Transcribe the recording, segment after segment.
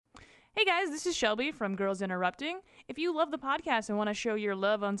Hey guys, this is Shelby from Girls Interrupting. If you love the podcast and want to show your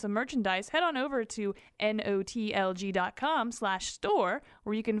love on some merchandise, head on over to notlg.com/store,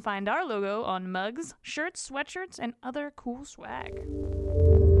 where you can find our logo on mugs, shirts, sweatshirts, and other cool swag.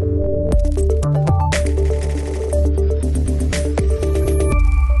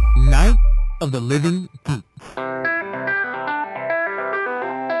 Night of the Living Geek.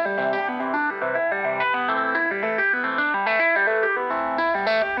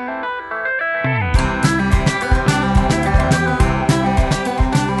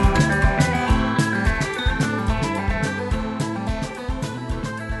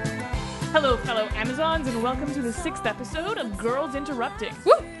 Hello, fellow Amazons, and welcome to the 6th episode of Girls Interrupting.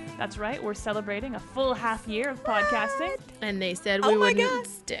 Woo! That's right, we're celebrating a full half year of podcasting. And they said we wouldn't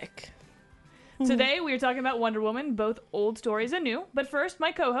stick. Today, we are talking about Wonder Woman, both old stories and new. But first,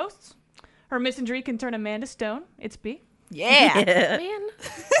 my co-hosts. Her misandry can turn a man to stone. It's B. Yeah. Man.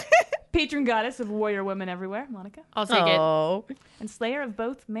 Patron goddess of warrior women everywhere, Monica. I'll take it. And slayer of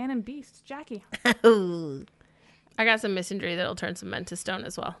both man and beast, Jackie. I got some misandry that'll turn some men to stone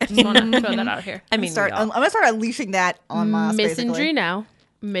as well. Just want to throw that out here. I'm gonna start unleashing that on Moss. Misandry now.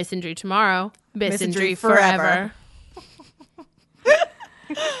 Misandry tomorrow. Misandry Misandry forever.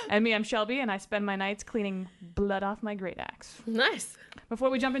 And me, I'm Shelby, and I spend my nights cleaning blood off my great axe. Nice. Before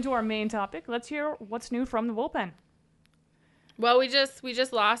we jump into our main topic, let's hear what's new from the bullpen. Well, we just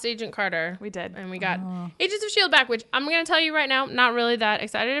lost Agent Carter. We did. And we got Agents of S.H.I.E.L.D. back, which I'm going to tell you right now, not really that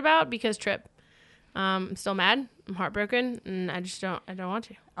excited about because Trip. I'm still mad. I'm heartbroken, and I don't want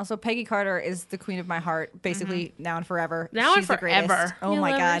to. Also, Peggy Carter is the queen of my heart, basically now and forever. Now She's and the greatest. forever. Oh You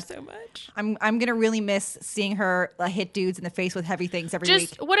my love her god, so much. I'm gonna really miss seeing her hit dudes in the face with heavy things every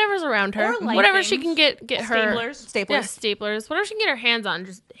Just week. whatever's around her, Or light whatever she things. can get her Staplers. Staplers. Yeah, staplers, whatever she can get her hands on,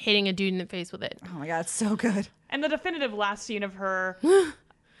 just hitting a dude in the face with it. Oh my god, it's so good. And the definitive last scene of her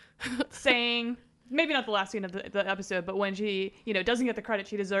saying, maybe not the last scene of the episode, but when she, doesn't get the credit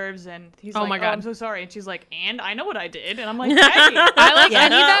she deserves, and he's Oh like, my God. I'm so sorry. And she's like, and I know what I did. And I'm like, Peggy. I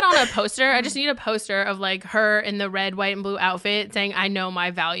need that on a poster. I just need a poster of like her in the red, white, and blue outfit saying, "I know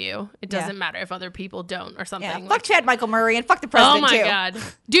my value. It doesn't matter if other people don't," or something. Yeah, like fuck Chad Michael Murray and fuck the president Oh my too. god,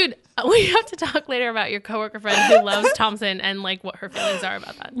 dude! We have to talk later about your coworker friend who loves Thompson and like what her feelings are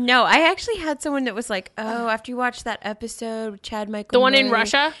about that. No, I actually had someone that was like, "Oh, after you watch that episode with Chad Michael, The one in Murray-"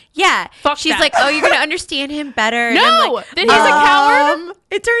 Russia. Yeah, Fuck she's that. like, "Oh, you're gonna understand him better." And No, I'm like, then he's a coward.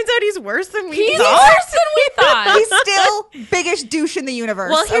 It turns out he's worse than we He's thought. worse than we thought. He's still biggest douche in the universe.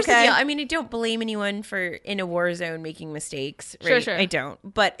 Well, here's okay? the deal. I mean, I don't blame anyone for in a war zone making mistakes. Right? Sure. I don't.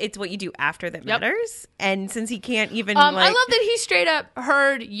 But it's what you do after that matters. And since he can't even, I love that he straight up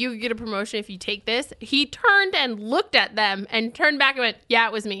heard you get a promotion if you take this. He turned and looked at them and turned back and went, "Yeah,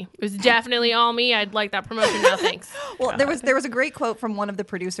 it was me. It was definitely all me. I'd like that promotion now. Thanks." Well, there was a great quote from one of the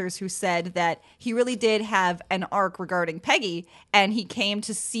producers who said that he really did have an arc regarding Peggy, and he came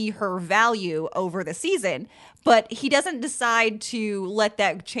to see her value over the season, but he doesn't decide to let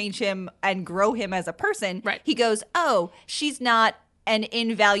that change him and grow him as a person. Right. He goes, "Oh, she's not an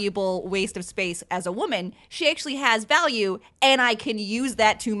invaluable waste of space as a woman. She actually has value, and I can use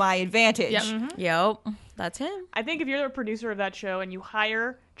that to my advantage." Yep. Yep, that's him. I think if you're the producer of that show and you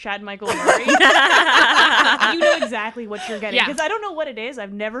hire Chad Michael Murray, you know exactly what you're getting. Yeah. Because I don't know what it is.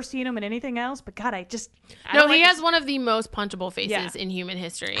 I've never seen him in anything else. But God, I No, don't he like has one of the most punchable faces Yeah. in human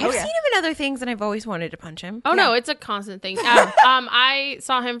history. I've seen him in other things, and I've always wanted to punch him. Oh no, it's a constant thing. I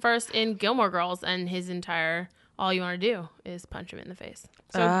saw him first in Gilmore Girls, and his entire all you want to do is punch him in the face.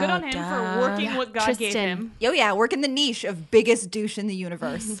 So good on him for working what God gave Tristan. him. Oh yeah, work in the niche of biggest douche in the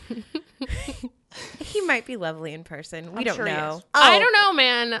universe. He might be lovely in person. We I'm don't sure he know. is. I don't know,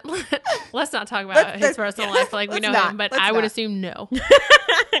 man. Let's not talk about his personal life like we let's know not. him, but Let's I would not. assume no.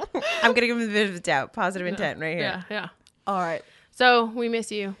 I'm gonna give him a bit of doubt. Positive intent right here. Yeah, yeah. All right. So we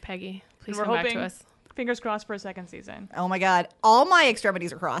miss you, Peggy. Please We're come back hoping, to us. fingers crossed for a second season. Oh my God. All my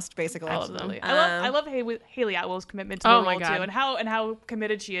extremities are crossed, basically. Absolutely. I love Haley Atwell's commitment to Oh the my role God. too, and how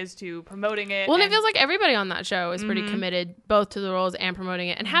committed she is to promoting it. Well, and it and- feels like everybody on that show is pretty committed, both to the roles and promoting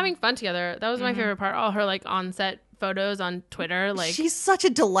it and having fun together. That was my favorite part. All her like on-set photos on Twitter, like She's such a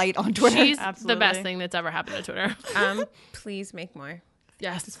delight on Twitter. she's the Absolutely. best thing that's ever happened to Twitter. Please make more.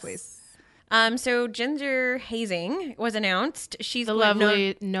 Yes, please. So Ginger Hazing was announced. She's The going-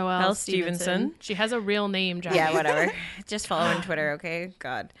 lovely Noelle Noelle Stevenson. Stevenson. She has a real name, Jackie. Yeah, whatever. Just follow on Twitter, okay?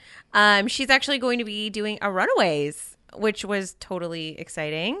 God. She's actually going to be doing a Runaways, which was totally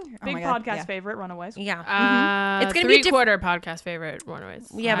exciting. Big my God, podcast yeah. favorite, Runaways. Yeah. It's gonna gonna be be quarter podcast favorite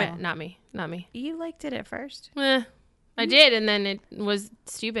Runaways. Yeah, but- not me. You liked it at first. I did, and then it was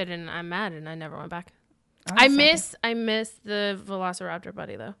stupid, and I'm mad, and I never went back. I miss the Velociraptor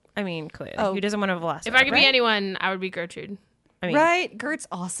buddy though. I mean, clearly, Oh. who doesn't want a Velociraptor? If I could be Right? anyone, I would be Gertrude. I mean, Right, Gert's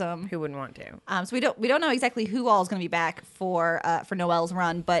awesome. who wouldn't want to? So we don't know exactly who all is going to be back for Noelle's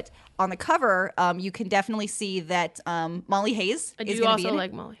run, but on the cover, you can definitely see that Molly Hayes I is do going to be also in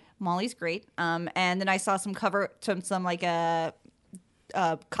like it. Molly. Molly's great. And then I saw some like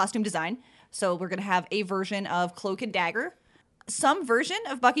costume design. So we're going to have a version of Cloak and Dagger, some version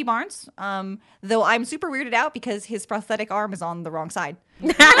of Bucky Barnes. Though I'm super weirded out because his prosthetic arm is on the wrong side.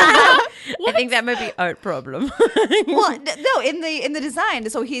 I think that might be art problem. Well, no, in the design.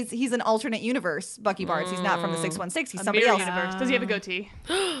 So he's an alternate universe Bucky Barnes. He's not from the 616. He's somebody Mirror else. universe. Does he have a goatee?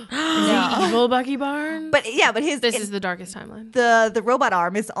 No. Evil Bucky Barnes. But yeah, but his This is the darkest timeline. the robot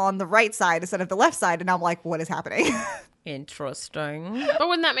arm is on the right side instead of the left side, and I'm like, what is happening? Interesting. But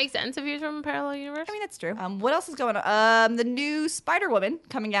wouldn't that make sense if he was from a parallel universe? I mean, that's true. What else is going on? The new Spider-Woman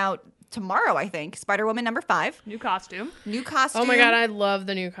coming out tomorrow, I think. Spider-Woman #5. New costume. New costume. Oh my god, I love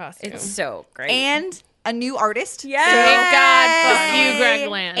the new costume. It's so great. And a new artist. Yes. Thank God. Fuck you, Greg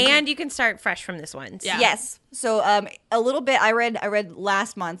Land. And you can start fresh from this one. Yeah. Yes. So a little bit. I read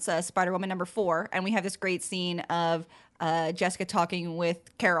last month's Spider-Woman #4, and we have this great scene of Jessica talking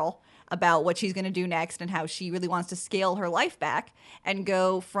with Carol about what she's going to do next and how she really wants to scale her life back and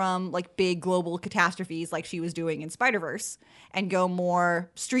go from like big global catastrophes like she was doing in Spider-Verse and go more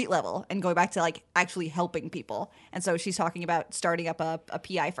street level and go back to like actually helping people. And so she's talking about starting up a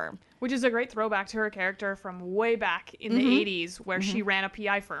PI firm. Which is a great throwback to her character from way back in the 80s where she ran a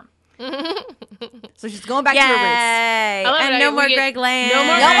PI firm. So she's going back to her roots. Yay. I love And it. no We more get- Greg Land. no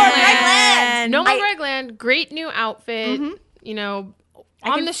more No Greg more Land. Greg Land. No more Greg Land. Great new outfit. You know,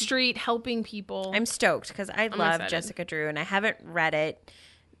 on can- the street helping people. I'm stoked because I love excited. Jessica Drew, and I haven't read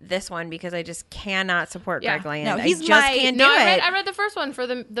this one because I just cannot support Yeah. Greg Land. No, I he's just my- can't No, do it. I read the first one for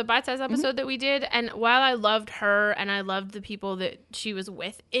the bite size episode that we did, and while I loved her and I loved the people that she was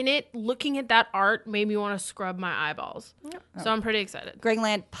with in it, looking at that art made me want to scrub my eyeballs. So I'm pretty excited. Greg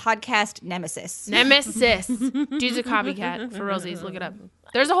Land podcast nemesis. Nemesis. Dude's a copycat for Rosie's. Look it up.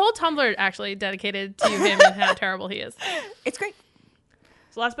 There's a whole Tumblr actually dedicated to him and how terrible he is. It's great.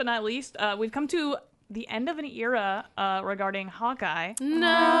 So last but not least, we've come to the end of an era regarding Hawkeye.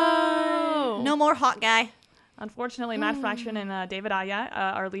 No. No more hot guy. Unfortunately, Matt Fraction and David Aja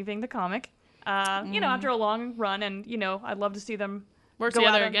are leaving the comic. After a long run, and I'd love to see them Work go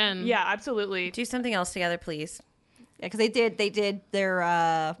together out and- again. Yeah, absolutely. Do something else together, please. Yeah, because they did their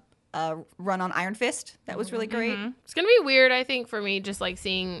run on Iron Fist. That was really great. It's going to be weird, I think, for me, just like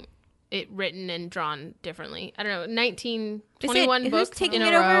seeing it written and drawn differently. I don't know, 21 Who's books taking in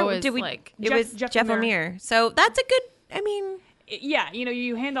it a row over? is like... It Jeff- was Jeff Jeff Lemire. Lemire. So that's a good. I mean, Yeah,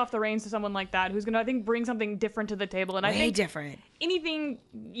 you hand off the reins to someone like that who's going to, I think, bring something different to the table. And I way think different. anything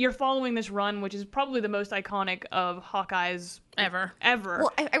you're following this run, which is probably the most iconic of Hawkeye's Ever.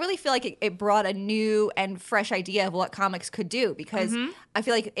 Well, I really feel like it brought a new and fresh idea of what comics could do because I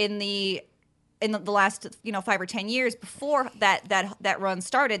feel like in the last 5 or 10 years before that run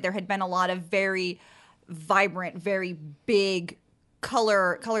started, there had been a lot of very vibrant, very big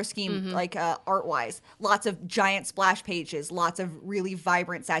color scheme, like art wise, lots of giant splash pages, lots of really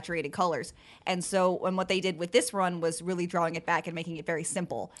vibrant saturated colors. And so when what they did with this run was really drawing it back and making it very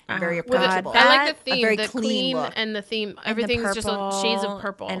simple and very With it- approachable. I like A the theme, very the clean clean look. and the theme. And the Everything's just shades of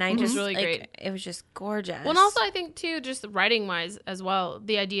purple, and I which just is really great. It was just gorgeous. Well, and also I think too, just writing wise as well,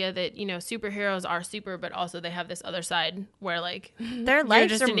 the idea that superheroes are super, but also they have this other side where like their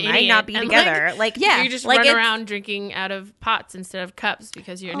lives just an might idiot not be and, together. you just like run it's- around drinking out of pots instead of cups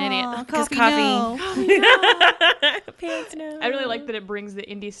because you're an idiot. Because no. Pants, no. I really like that it brings the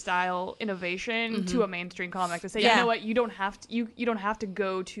indie style innovation to a mainstream comic to say, Yeah. you know what, you don't have to you don't have to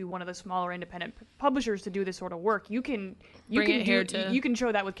go to one of the smaller independent publishers to do this sort of work. You can Bring it here to- you can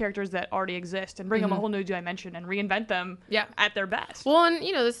show that with characters that already exist and bring them a whole new dimension and reinvent them Yeah. at their best. Well, and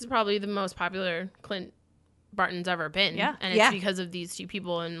this is probably the most popular Clint Barton's ever been. Yeah. And it's Yeah. because of these two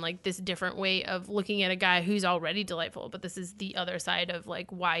people and like this different way of looking at a guy who's already delightful, but this is the other side of like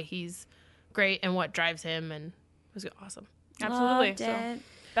why he's great and what drives him, and it was awesome. Absolutely. Loved So, it.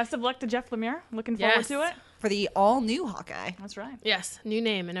 best of luck to Jeff Lemire. Looking forward Yes. to it. For the all new Hawkeye. That's right. Yes, new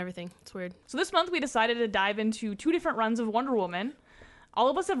name and everything. It's weird. So this month we decided to dive into 2 different runs of Wonder Woman. All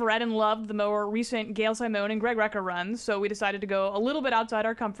of us have read and loved the more recent Gail Simone and Greg Rucka runs, so we decided to go a little bit outside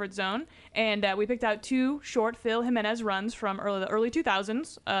our comfort zone, and we picked out 2 short Phil Jimenez runs from the early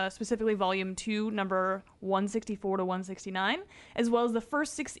 2000s, specifically Volume 2, number 164 to 169, as well as the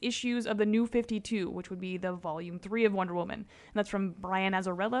first 6 issues of the New 52, which would be the Volume 3 of Wonder Woman, and that's from Brian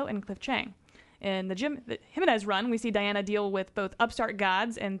Azzarello and Cliff Chang. In the Jimenez run, we see Diana deal with both upstart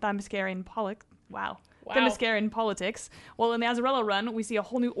gods and Themyscira and Pollock. Wow. Wow. Themyscira in politics. Well, in the Azzarello run, we see a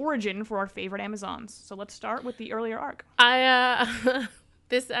whole new origin for our favorite Amazons. So let's start with the earlier arc.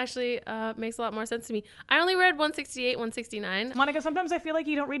 This actually makes a lot more sense to me. I only read 168, 169. Monica, sometimes I feel like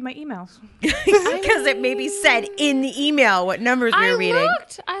you don't read my emails. Because it maybe said in the email what numbers we were reading.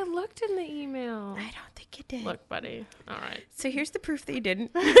 I looked in the email. I don't think you did. Look, buddy. All right. So here's the proof that you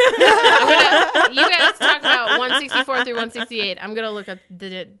didn't. You guys talk about 164 through 168. I'm going to look at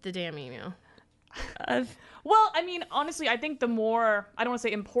the damn email. Well, I mean, honestly, I think the more, I don't want to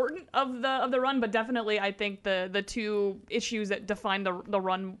say important of the run, but definitely I think the two issues that defined the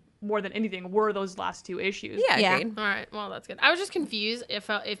run more than anything were those last two issues. Yeah. All right. Well, that's good. I was just confused. It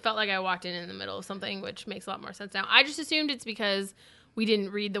felt like I walked in the middle of something, which makes a lot more sense now. I just assumed it's because we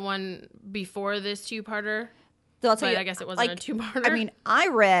didn't read the one before this two-parter. So I'll tell But you, I guess it wasn't a two-parter. I mean, I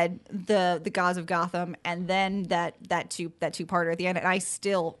read the Gods of Gotham and then that two-parter at the end, and I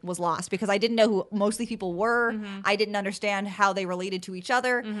still was lost because I didn't know who mostly people were. I didn't understand how they related to each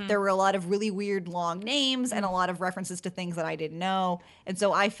other. There were a lot of really weird long names and a lot of references to things that I didn't know, and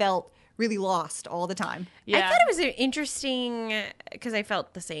so I felt really lost all the time. I thought it was interesting because I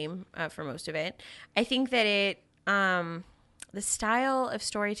felt the same for most of it. I think that the style of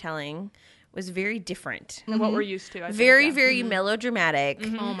storytelling was very different. And what we're used to. I think, Very melodramatic.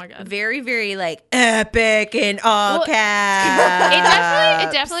 Oh my God. Very, very like epic and all caps.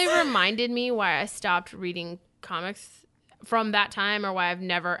 It definitely reminded me why I stopped reading comics from that time, or why I've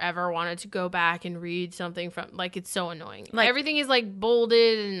never ever wanted to go back and read something from, like, it's so annoying. Like, everything is like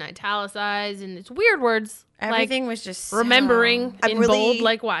bolded and italicized and it's weird words. Everything was just remembering in bold.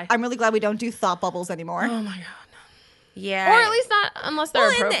 Like, why? I'm really glad we don't do thought bubbles anymore. Oh my God. Yeah. Or at least not unless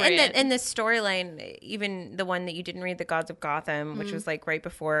they're appropriate. And the storyline, even the one that you didn't read, The Gods of Gotham, which was like right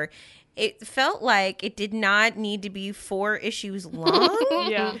before, it felt like it did not need to be 4 issues long.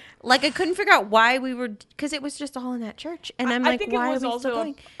 Yeah. Like I couldn't figure out why we were, because it was just all in that church. And I'm I like, think why it was are we still also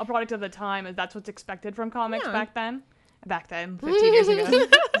going? a product of the time, as that's what's expected from comics Yeah. back then. 15 years ago.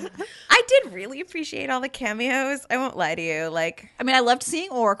 I did really appreciate all the cameos. I won't lie to you. Like, I mean, I loved seeing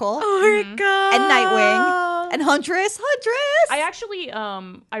Oracle Oracle and Nightwing and Huntress. I actually,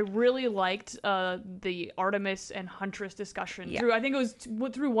 I really liked the Artemis and Huntress discussion. Yeah. I think it was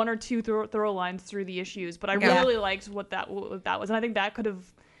through 1 or 2 throw lines through the issues, but I Yeah. really liked what that was, and I think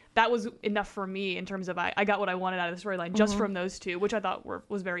that was enough for me in terms of I got what I wanted out of the storyline just from those two, which I thought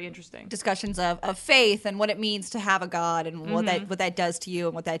was very interesting. Discussions of faith and what it means to have a god and what that does to you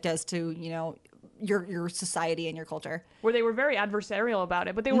and what that does to, you know, your society and your culture. Where they were very adversarial about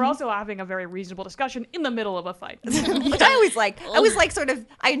it, but they were also having a very reasonable discussion in the middle of a fight. Which I always like. I always like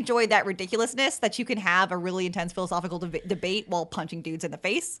I enjoyed that ridiculousness that you can have a really intense philosophical debate while punching dudes in the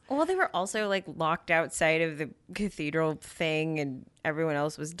face. well, they were also like locked outside of the cathedral thing, and everyone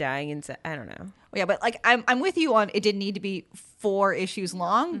else was dying inside. I don't know. Yeah, but like I'm with you on it didn't need to be 4 issues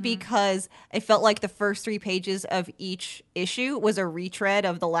long because it felt like the first 3 pages of each issue was a retread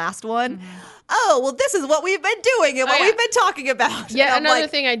of the last one. Oh, well, this is what we've been doing and what yeah. we've been talking about. Yeah, And I'm another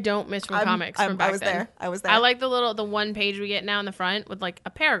like, thing I don't miss from comics from back I was then. there. I was there. I like the 1 page we get now in the front with like a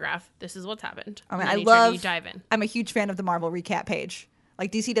paragraph. This is what's happened. I mean, And I then love. you dive in. I'm a huge fan of the Marvel recap page.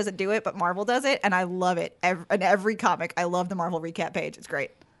 Like DC doesn't do it, but Marvel does it, and I love it. In every comic, I love the Marvel recap page. It's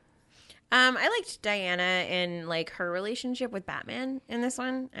great. I liked Diana and like her relationship with Batman in this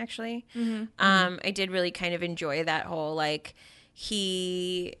one, actually. I did really kind of enjoy that whole like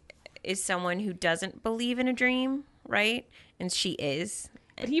he is someone who doesn't believe in a dream, right? And she is.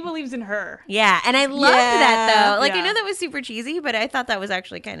 But he believes in her. Yeah, and I loved that though. Like I Yeah. know that was super cheesy, but I thought that was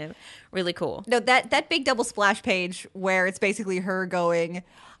actually kind of really cool. No, that big double splash page where it's basically her going,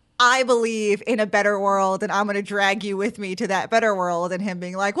 I believe in a better world and I'm going to drag you with me to that better world, and him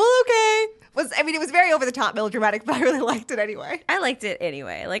being like, well, okay. It was very over the top melodramatic, but I really liked it anyway. I liked it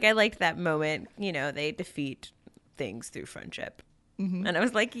anyway. Like I liked that moment, you know, they defeat things through friendship. And I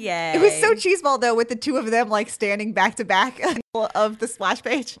was like, yay. It was so cheeseball though, with the two of them like standing back to back of the splash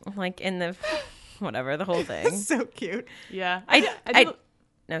page. like in the whatever, the whole thing. So cute. Yeah.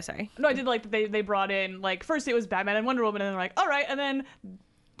 No, sorry. No, I did like that they brought in, like, first it was Batman and Wonder Woman, and they're like, all right, and then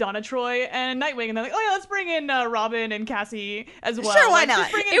Donna Troy and Nightwing, and they're like, oh yeah, let's bring in Robin and Cassie as well. Sure, why Like, not?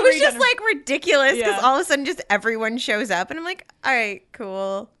 just bring in It was three just gener- like ridiculous because Yeah. all of a sudden just everyone shows up and I'm like, all right,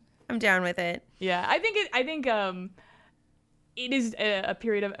 cool. I'm down with it. Yeah, I think it is a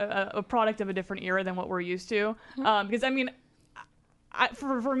period of a product of a different era than what we're used to. Because I mean,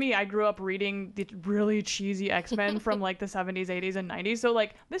 for me, I grew up reading the really cheesy X-Men from like the 70s, 80s, and 90s. So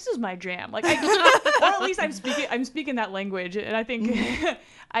like this is my jam. Like, or at least I'm speaking that language, and I think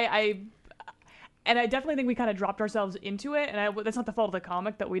And I definitely think we kind of dropped ourselves into it, and that's not the fault of the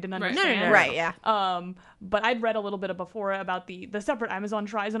comic that we didn't Right. understand. No. Right, yeah. But I'd read a little bit before about the separate Amazon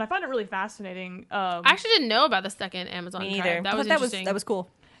tribes, and I found it really fascinating. I actually didn't know about the second Amazon Me tribe. neither. That I was thought interesting. that was cool.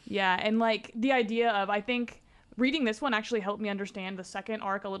 Yeah, and like the idea of, I think reading this one actually helped me understand the second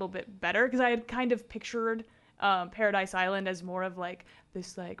arc a little bit better, because I had kind of pictured Paradise Island as more of like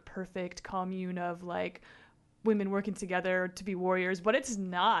this like perfect commune of like women working together to be warriors, but it's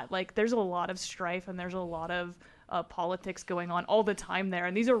not. Like there's a lot of strife and there's a lot of politics going on all the time there,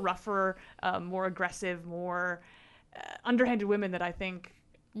 and these are rougher, more aggressive, more underhanded women that I think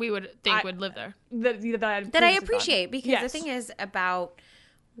we would think would live there. that I that I previously thought. appreciate, because the Yes. thing is about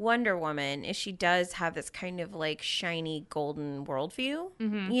Wonder Woman is she does have this kind of like shiny golden worldview,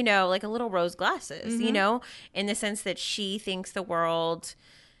 you know, like a little rose glasses, you know, in the sense that she thinks the world,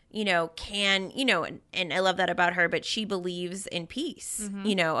 you know, can, you know, and I love that about her, but she believes in peace,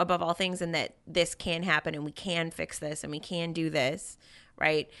 you know, above all things, and that this can happen and we can fix this and we can do this.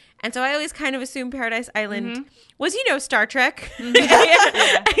 Right. And so I always kind of assumed Paradise Island was, you know, Star Trek,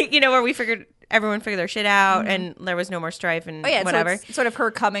 you know, where everyone figured their shit out and there was no more strife and whatever. So it's sort of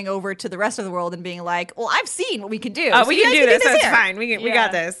her coming over to the rest of the world and being like, well, I've seen what we can do. Oh, so we you can guys do this. So it's here." fine. We Yeah.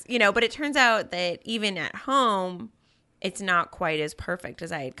 got this. You know, but it turns out that even at home, it's not quite as perfect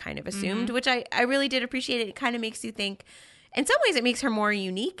as I had kind of assumed, which I really did appreciate. It kind of makes you think, in some ways, it makes her more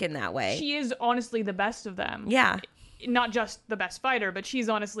unique in that way. She is honestly the best of them. Yeah. Not just the best fighter, but she's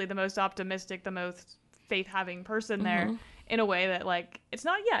honestly the most optimistic, the most faith-having person there, in a way that like it's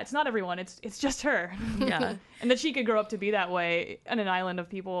not everyone. It's just her. Yeah. And that she could grow up to be that way on an island of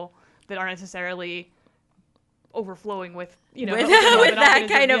people that aren't necessarily overflowing with, you know, With, hope and love with and that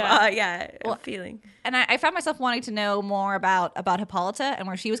optimism. kind of, Yeah. feeling. And I found myself wanting to know more about Hippolyta and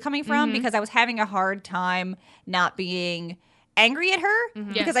where she was coming from, because I was having a hard time not being angry at her,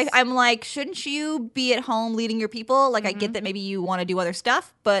 because Yes. I'm like, shouldn't you be at home leading your people? Like, I get that maybe you want to do other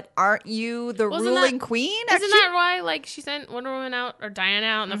stuff, but aren't you the Wasn't ruling that- queen? Isn't that why, like, she sent Wonder Woman out, or Diana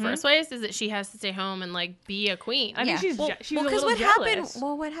out in the first place? Is that she has to stay home and, like, be a queen? I think Yeah. she's Well, she was a because little jealous.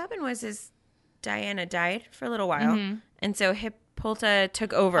 what happened was Diana died for a little while, and so Hippolyta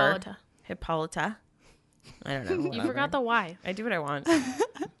took over. Hippolyta. I don't know. You whatever. forgot the why. I do what I want.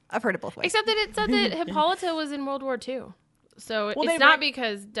 I've heard it both ways. Except that it said that Hippolyta was in World War II. So Well, they it's not re-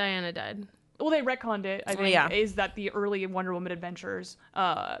 because Diana died. Well, they retconned it. I think yeah. is that the early Wonder Woman adventures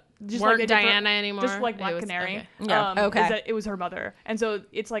just Weren't they did for- Diana anymore? just like It Black was- Canary. okay. Yeah. Okay. Is that it was her mother, and so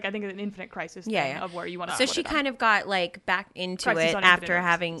it's like I think an Infinite Crisis thing Yeah. of where you want to. So she kind of got like back into Crisis it on after Infinite Earths.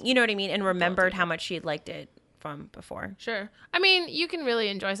 having, you know what I mean, and remembered how much she had liked it from before. Sure. I mean, you can really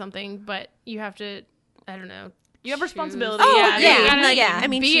enjoy something, but you have to, I don't know. You have choose- responsibility. Oh, yeah. yeah, You gotta, like, yeah. I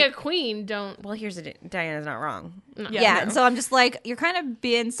mean, be she- a queen. Don't. Well, here's the Diana's not wrong. Yeah, and so I'm just like, you're kind of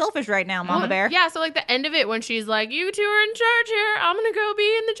being selfish right now, Mama Bear. Yeah, so like the end of it when she's like, "You two are in charge here. I'm gonna go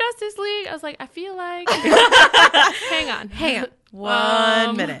be in the Justice League." I was like, I feel like, hang on.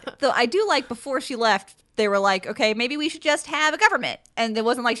 One minute. Though I do like before she left, they were like, okay, maybe we should just have a government. And it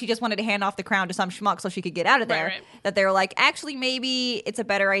wasn't like she just wanted to hand off the crown to some schmuck so she could get out of there. Right. That they were like, actually, maybe it's a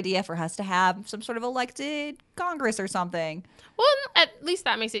better idea for us to have some sort of elected Congress or something. Well, at least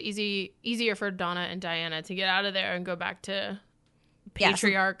that makes it easier for Donna and Diana to get out of there and go back to Yeah, so-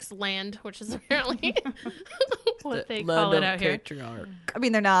 Patriarch's land, which is apparently what they call it out here. I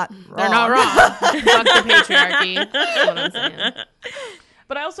mean, they're not They're not wrong. Fuck the patriarchy. That's what I'm saying.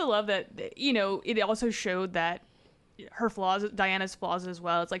 But I also love that, you know, it also showed that her flaws, Diana's flaws as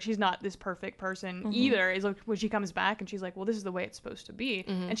well. It's like she's not this perfect person either. Is like when she comes back and she's like, well, this is the way it's supposed to be.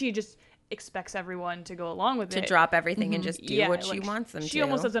 And she just expects everyone to go along with it. To drop everything and just do what she like, wants them to. She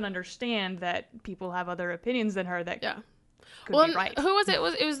almost doesn't understand that people have other opinions than her that Yeah. could Well, be right. who was it?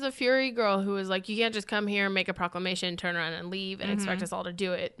 It was the Fury girl who was like, you can't just come here, make a proclamation, turn around and leave, and expect us all to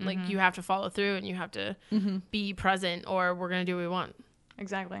do it. Like, you have to follow through and you have to be present, or we're gonna do what we want.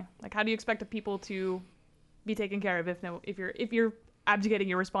 Exactly. Like, how do you expect the people to be taken care of if you're abdicating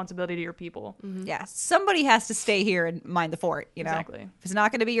your responsibility to your people? Yeah, somebody has to stay here and mind the fort, you know? Exactly. If it's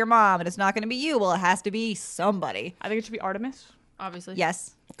not going to be your mom and it's not going to be you, well, it has to be somebody. I think it should be Artemis. Obviously.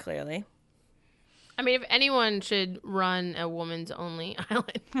 Yes. Clearly. I mean, if anyone should run a woman's only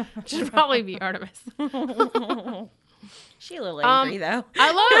island, it should probably be Artemis. She a little angry though.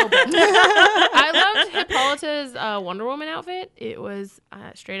 I loved Hippolyta's Wonder Woman outfit. It was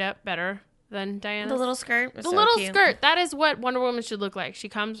straight up better than Diana's. The little skirt. Was The so little cute. skirt. That is what Wonder Woman should look like. She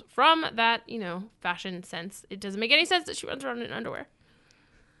comes from that, fashion sense. It doesn't make any sense that she runs around in underwear.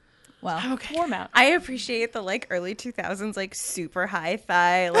 Well, Okay. Warm out. I appreciate the like early 2000s like super high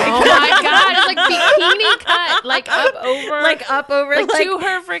thigh like Oh my god, it's like bikini cut, like up over, like up over like like to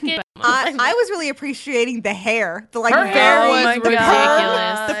her freaking. I was really appreciating the hair. The like Her hair very was the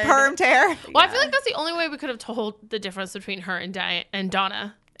ridiculous. the permed hair. Well, I feel like that's the only way we could have told the difference between her and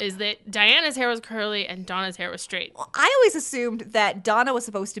Donna. Is that Diana's hair was curly and Donna's hair was straight. I always assumed that Donna was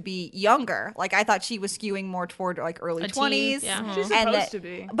supposed to be younger. Like I thought she was skewing more toward like early A teen, 20s. yeah. She's And supposed to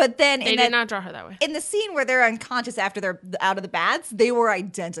be. But then They in did that, not draw her that way. in the scene where they're unconscious after they're out of the baths, they were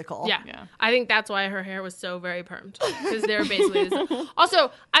identical. Yeah. Yeah. I think that's why her hair was so very permed, because they're basically the same. Also,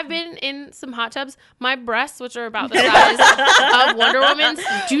 I've been in some hot tubs. My breasts, which are about the size of Wonder Woman's,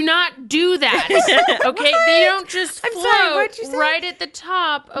 do not do that. Okay, they don't just I'm float sorry, what'd you say? right at the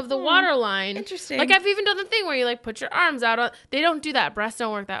top of the water line. Interesting. Like I've even done the thing where you like put your arms out. They don't do that. Breasts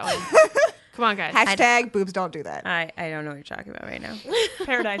don't work that way. Come on, guys. Hashtag boobs don't do that. I don't know what you're talking about right now.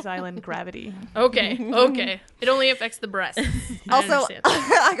 Paradise Island gravity. Okay. It only affects the breasts. I Also, understand.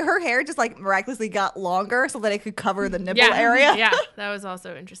 like, her hair just like miraculously got longer so that it could cover the nipple yeah, area. Yeah, that was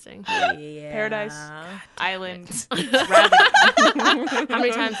also interesting. Yeah. Paradise Island gravity. How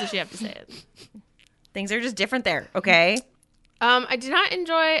many times does she have to say it? Things are just different there, okay? I did not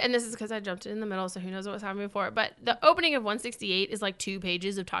enjoy, and this is because I jumped in the middle, so who knows what was happening before. But the opening of 168 is like 2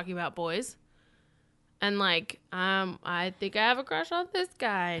 pages of talking about boys, and like, I think I have a crush on this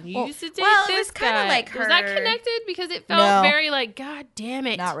guy, and you used to date well, it this was kinda guy. like Was that her- connected? Because it felt No. very like, God damn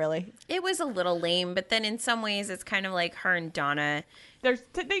it, Not really. It was a little lame, but then in some ways it's kind of like her and Donna. They're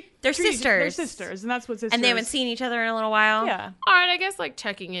They're treat each- They're sisters. sisters, and that's what sisters. And they haven't seen each other in a little while. Yeah. All right, I guess like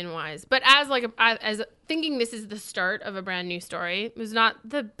checking in wise, but as like as thinking this is the start of a brand new story, it was not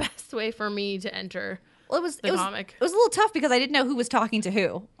the best way for me to enter. Well, it was The it was comic. it was a little tough because I didn't know who was talking to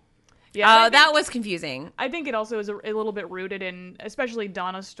who. Yeah. Oh, that was confusing. I think it also is a little bit rooted in, especially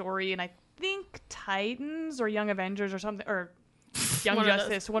Donna's story, and I think Titans or Young Avengers or something, or Young One of those.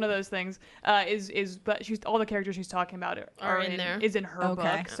 Justice, one of those things, but she's all the characters she's talking about Are in there. is in her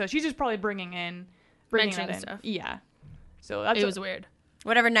Okay. book, so she's just probably bringing Mentioning that in. stuff. Yeah. So that's It was weird.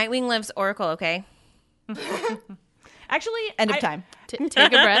 Whatever, Nightwing lives Oracle, okay? actually End of time. Take a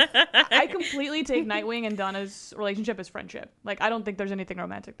breath. I completely take Nightwing and Donna's relationship as friendship. Like I don't think there's anything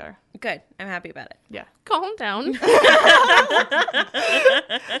romantic there. Good. I'm happy about it. Yeah. Calm down.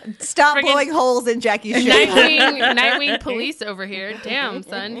 Stop Friggin- blowing holes in Jackie's shoe. Nightwing police over here. Damn,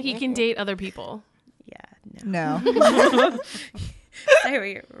 son. He can date other people. Yeah, no. No.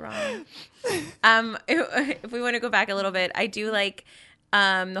 Sorry, you're wrong. If we want to go back a little bit, I do like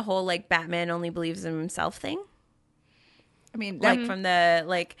the whole like Batman only believes in himself thing. I mean, Like from the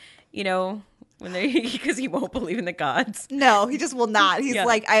like, you know, when they because he won't believe in the gods. no, he just will not. He's Yeah.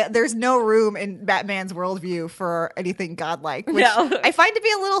 like, there's no room in Batman's worldview for anything godlike, which No. I find to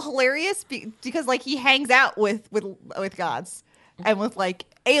be a little hilarious because like he hangs out with gods and with like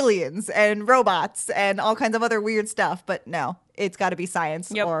aliens and robots and all kinds of other weird stuff. But no, it's got to be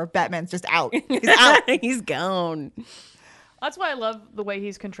science Yep. or Batman's just out. He's out. He's gone. That's why I love the way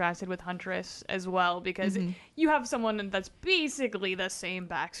he's contrasted with Huntress as well, because you have someone that's basically the same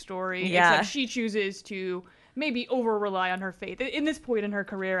backstory, Yeah. except she chooses to maybe over rely on her faith. In this point in her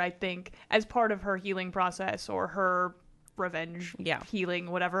career, I think, as part of her healing process or her revenge healing,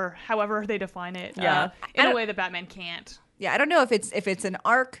 whatever, however they define it, Yeah. in a way that Batman can't. Yeah, I don't know if it's an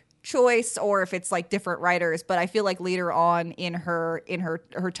arc choice or if it's like different writers, but I feel like later on in her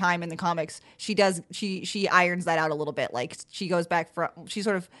time in the comics, she irons that out a little bit. Like she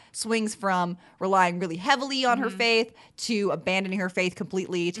sort of swings from relying really heavily on her faith to abandoning her faith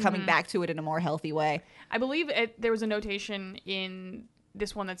completely, to coming back to it in a more healthy way. I believe there was a notation in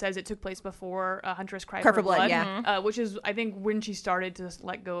this one that says it took place before Huntress Cry Cry for Blood, yeah. which is, I think, when she started to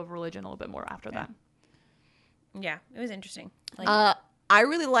let go of religion a little bit more after that. Yeah, it was interesting. Like, I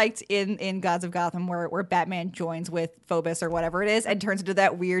really liked in Gods of Gotham where Batman joins with Phobos or whatever it is and turns into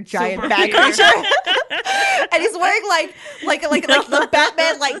that weird giant bat creature. And he's wearing like the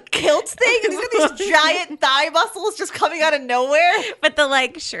Batman like kilt thing, and he's got these giant thigh muscles just coming out of nowhere. but the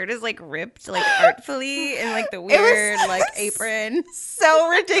like shirt is like ripped like artfully and like the weird like apron. So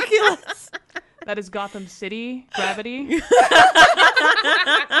ridiculous. That is Gotham City gravity.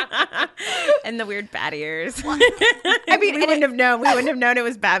 And the weird bat ears. I mean, we wouldn't have known. We wouldn't have known it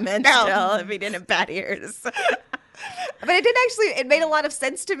was Batman No. still if he didn't have bat ears. but it made a lot of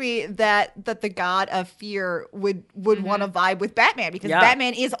sense to me that the god of fear would want to vibe with Batman, because Yeah.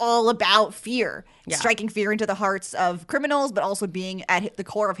 Batman is all about fear, Yeah. striking fear into the hearts of criminals, but also being at the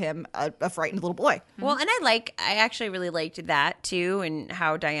core of him a frightened little boy. Well, and I actually really liked that too, and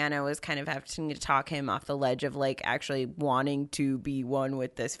how Diana was kind of having to talk him off the ledge of like actually wanting to be one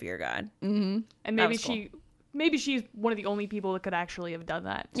with this fear god. And That maybe was cool. maybe she's one of the only people that could actually have done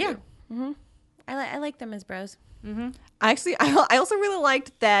that. too. Yeah. I like them as bros. I also really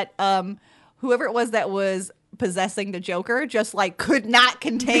liked that whoever it was that was possessing the Joker just like could not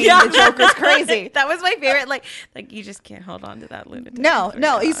contain the Joker's crazy. That was my favorite. Like you just can't hold on to that lunatic. No,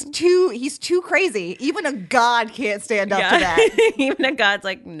 for too he's too crazy. Even a god can't stand up long. to that. Even a god's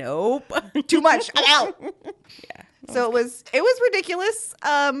like, nope. Too much. I'm out. So it was ridiculous.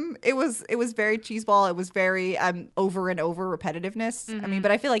 It was very cheeseball. It was very over and over repetitiveness. I mean,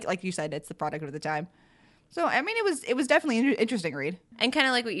 but I feel like you said, it's the product of the time. So I mean, it was definitely an interesting read. And kind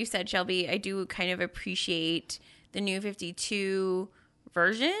of like what you said, Shelby, I do kind of appreciate the New 52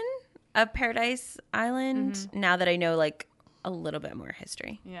 version of Paradise Island now that I know like a little bit more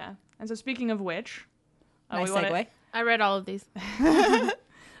history. Yeah. And so speaking of which, Nice we wanna- segue. I read all of these.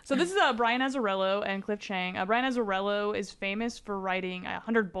 So this is Brian Azzarello and Cliff Chang. Brian Azzarello is famous for writing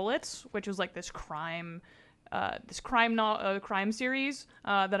 100 Bullets, which was like this crime series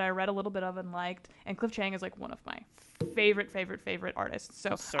that I read a little bit of and liked. And Cliff Chang is like one of my favorite artists.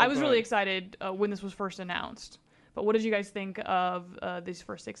 So I was really excited when this was first announced. But what did you guys think of these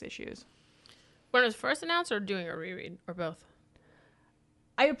first 6 issues? When it was first announced, or doing a reread, or both?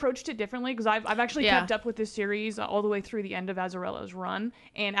 I approached it differently because I've actually Yeah. kept up with this series all the way through the end of Azzarello's run,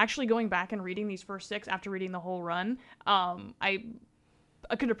 and actually going back and reading these first 6 after reading the whole run, I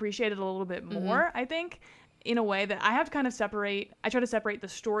could appreciate it a little bit more. I think in a way that I have to kind of separate. I try to separate the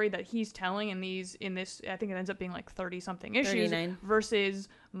story that he's telling in this. I think it ends up being like 30 something issues 39. versus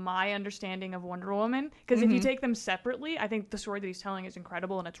my understanding of Wonder Woman. Because if you take them separately, I think the story that he's telling is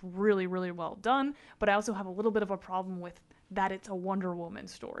incredible and it's really well done. But I also have a little bit of a problem with that it's a Wonder Woman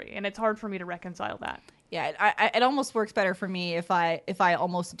story, and it's hard for me to reconcile that. Yeah, it almost works better for me if I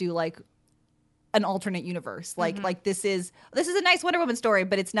almost do like an alternate universe. Like this is a nice Wonder Woman story,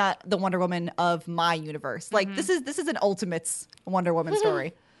 but it's not the Wonder Woman of my universe. Like this is an Ultimates Wonder Woman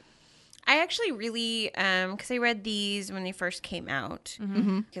story. I actually really, because I read these when they first came out,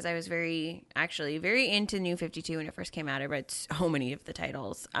 because I was very into New 52 when it first came out. I read so many of the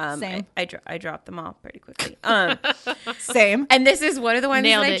titles. Same. I dropped them all pretty quickly. Same. And this is one of the ones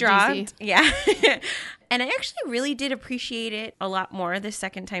Nailed that I it, dropped. DC. Yeah. And I actually really did appreciate it a lot more the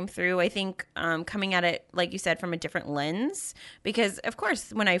second time through. I think coming at it, like you said, from a different lens. Because, of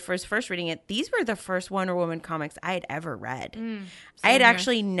course, when I was first reading it, these were the first Wonder Woman comics I had ever read. I had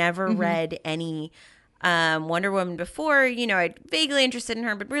actually never read any Wonder Woman before. You know, I'd vaguely interested in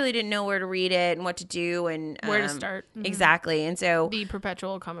her, but really didn't know where to read it and what to do and Where to start. Exactly. And so The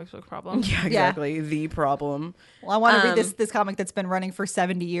perpetual comics book problem. yeah, exactly. The problem. Well, I want to read this comic that's been running for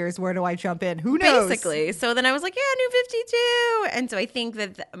 70 years. Where do I jump in? Who knows? Basically. So then I was like, yeah, New 52. And so I think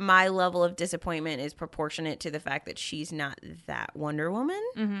that my level of disappointment is proportionate to the fact that she's not that Wonder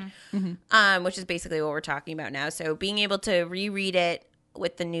Woman, which is basically what we're talking about now. So being able to reread it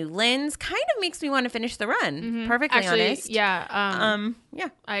with the new lens kind of makes me want to finish the run. Perfectly Actually, honest. yeah. Yeah.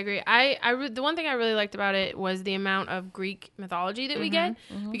 I agree. The one thing I really liked about it was the amount of Greek mythology that we get,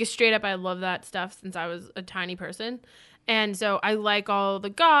 because straight up I love that stuff since I was a tiny person. And so I like all the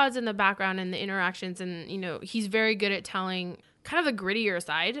gods and the background and the interactions, and you know, he's very good at telling kind of the grittier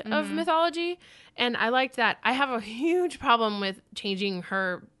side of mythology, and I liked that. I have a huge problem with changing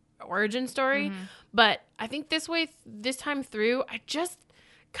her origin story, but I think this time through,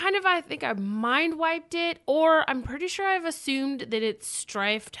 I think I mind wiped it, or I'm pretty sure I've assumed that it's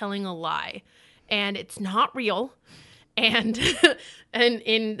Strife telling a lie, and it's not real. And and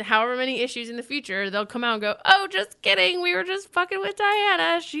in however many issues in the future, they'll come out and go, "Oh, just kidding. We were just fucking with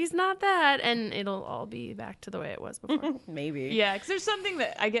Diana. She's not that." And it'll all be back to the way it was before. Maybe. Yeah, because there's something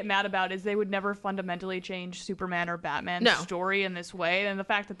that I get mad about is they would never fundamentally change Superman or Batman's No. story in this way, and the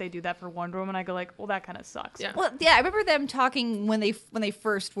fact that they do that for Wonder Woman, I go like, well, that kind of sucks. Yeah. Well, yeah, I remember them talking when they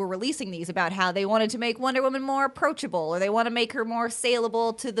first were releasing these about how they wanted to make Wonder Woman more approachable, or they want to make her more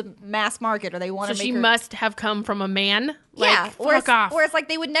saleable to the mass market, or they want So to make she her must have come from a man. yeah, Like, or fuck off. Or it's like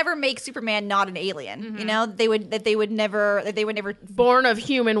they would never make Superman not an alien. You know, they would never. Born of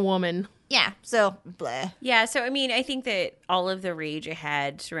human woman. Yeah. So blah. Yeah, so I mean, I think that all of the rage I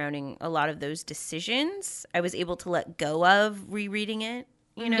had surrounding a lot of those decisions, I was able to let go of rereading it,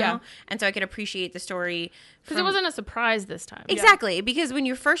 you know? Yeah. And so I could appreciate the story. Because it wasn't a surprise this time. Exactly, because when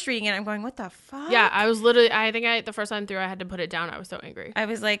you're first reading it, I'm going, what the fuck? Yeah, I was literally, the first time through, I had to put it down. I was so angry. I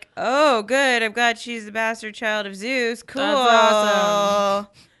was like, oh, good, I'm glad she's the bastard child of Zeus. Cool. That's awesome.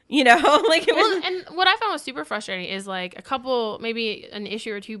 You know, like it was... Well, and what I found was super frustrating is like a couple, maybe an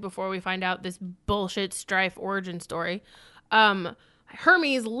issue or two before we find out this bullshit Strife origin story,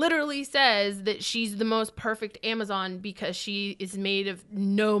 Hermes literally says that she's the most perfect Amazon because she is made of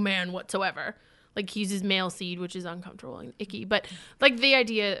no man whatsoever. Like he uses male seed, which is uncomfortable and icky. But like the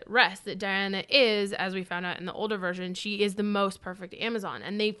idea rests that Diana is, as we found out in the older version, she is the most perfect Amazon,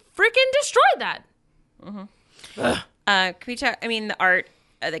 and they freaking destroyed that. Can we talk? I mean, the art,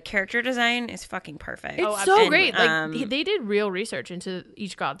 the character design is fucking perfect. It's so And, great. Like they did real research into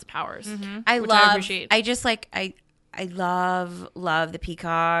each god's powers. I which love. I appreciate. I just like I love the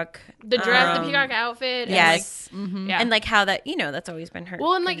peacock. The dress, the peacock outfit. Yes. And like, yeah. And like how that, that's always been her.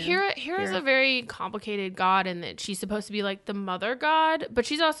 Well, and like Hera's a very complicated god in that she's supposed to be like the mother god, but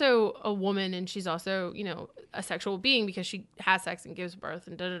she's also a woman and she's also, a sexual being because she has sex and gives birth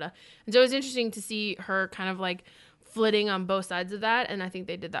and da-da-da. And so it's interesting to see her kind of like flitting on both sides of that. And I think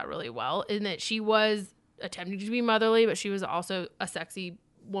they did that really well in that she was attempting to be motherly, but she was also a sexy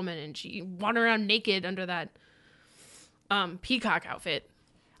woman and she wandered around naked under that peacock outfit.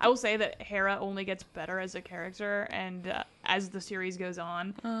 I will say that Hera only gets better as a character, and as the series goes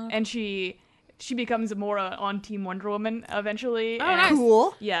on, and she becomes more on Team Wonder Woman eventually. Oh, and, nice.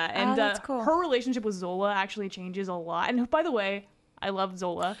 Cool. Yeah, and that's cool. her relationship with Zola actually changes a lot. And by the way, I love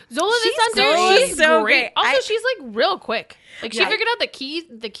Zola. Zola this She's time great. she's So great. great. Also, she's like real quick. Like she Yeah. figured out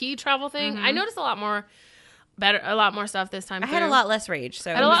the key travel thing. I noticed a lot more stuff this time. I had a lot less rage,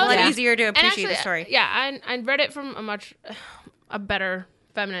 so it a was a lot lot less- easier to And appreciate actually, the story. Yeah, I read it from a better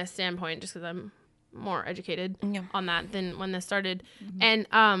feminist standpoint, just because I'm more educated on that than when this started. And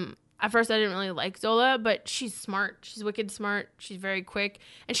at first I didn't really like Zola, but she's smart. She's wicked smart. She's very quick,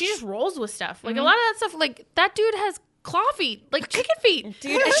 and she just rolls with stuff. Like a lot of that stuff. Like that dude has claw feet, like chicken feet,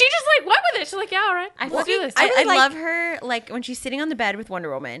 dude. And she just like went with it. She's like, yeah, all right, let's do this. I really like- love her, like, when she's sitting on the bed with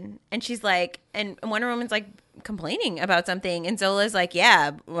Wonder Woman, and she's like, and Wonder Woman's, like, complaining about something, and Zola's like, yeah,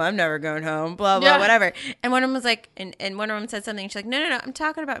 well, I'm never going home, blah, blah, Yeah. whatever. And Wonder Woman's like, and Wonder Woman said something, and she's like, no, I'm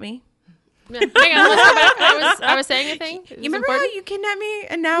talking about me. Yeah. Hang on, let's go back. I was saying a thing. You remember how you kidnapped me,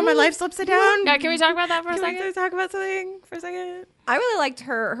 and now my life's upside down? Yeah, can we talk about that for a Can second? we talk about something for a second? I really liked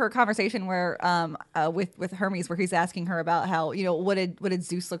her conversation where with Hermes, where he's asking her about how what did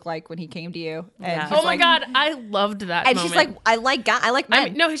Zeus look like when he came to you? And Yeah. she's Oh my like- god, I loved that. And moment. she's like, I like men. I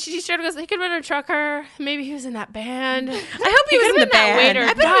mean, no, she straight up goes, he could run a trucker. Maybe he was in that band. I hope he was in the that band. waiter.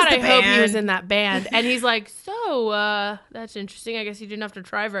 I bet he God, was the I hope he band. was in that band. And he's like, so, that's interesting. I guess he didn't have to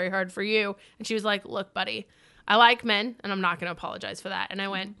try very hard for you. And she was like, look, buddy, I like men, and I'm not going to apologize for that. And I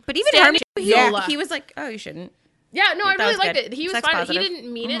went, But even stand Hermes, Zola. he was like, oh, you shouldn't. Yeah, no, I That really was liked good. it. He was Sex fine. positive. He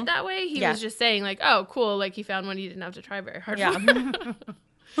didn't mean it that way. He Yeah. was just saying, like, oh, cool. Like, he found one he didn't have to try very hard Yeah. for.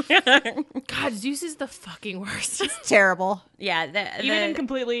 God, Zeus is the fucking worst. Terrible. Yeah. Even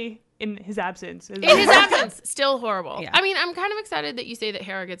completely in his absence. In his absence, still horrible. Yeah. I mean, I'm kind of excited that you say that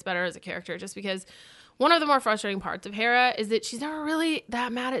Hera gets better as a character, just because one of the more frustrating parts of Hera is that she's never really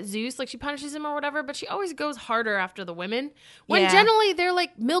that mad at Zeus. Like, she punishes him or whatever, but she always goes harder after the women. When Yeah. generally they're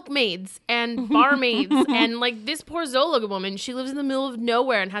like milkmaids and barmaids. And like this poor Zola woman, she lives in the middle of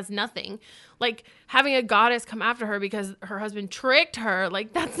nowhere and has nothing. Like, having a goddess come after her because her husband tricked her,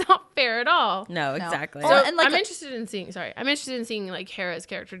 like, that's not fair at all. No, exactly. So Well, and, like, I'm interested in seeing like Hera's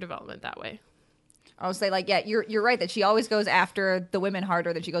character development that way. I would say, like, yeah, you're right that she always goes after the women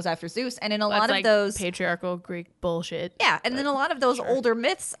harder than she goes after Zeus, and in a lot That's of like those, patriarchal Greek bullshit. yeah, and in a lot of those older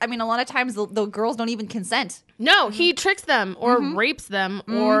myths, I mean, a lot of times the girls don't even consent, No, he tricks them or rapes them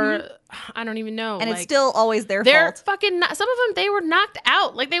or I don't even know. and like, it's still always their they're fault. fucking. Some of them they were knocked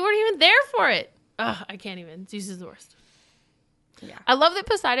out. Like they weren't even there for it. Ugh, I can't even. Zeus is the worst. Yeah. I love that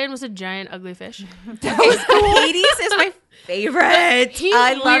Poseidon was a giant ugly fish. Hades is my favorite. He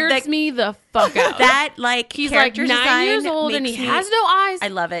I love weirds that. me the fuck out. That like He's like character 9 years design old and he makes me- has no eyes. I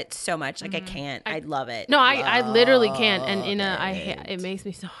love it so much. Like I can't. I love it. no, I literally can't. And in a it makes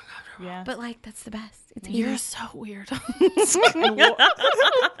me so uncomfortable. Yeah. But like that's the best. It's You're so weird.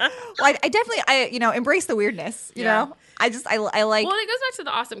 Well, I definitely embrace the weirdness. You know, I like. Well, it goes back to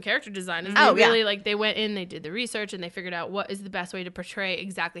the awesome character design. Is Oh, they yeah. really like they went in, they did the research, and they figured out what is the best way to portray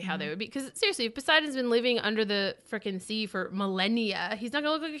exactly how they would be. Because seriously, if Poseidon's been living under the freaking sea for millennia, he's not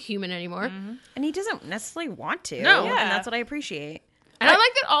gonna look like a human anymore. and he doesn't necessarily want to. No. and Yeah. that's what I appreciate. And I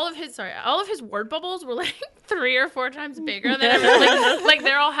like that all of his word bubbles were like 3 or 4 times bigger than everyone. Like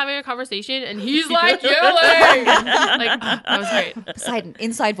they're all having a conversation, and he's like yelling. Like that was great. Poseidon,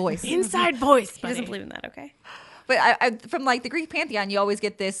 inside voice. Inside voice. He doesn't buddy. believe in that. Okay. But I from like the Greek pantheon, you always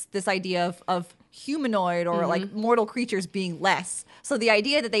get this idea of humanoid or like mortal creatures being less. So the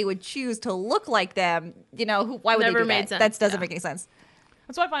idea that they would choose to look like them, why would Never they do made that? sense. That doesn't Yeah. make any sense.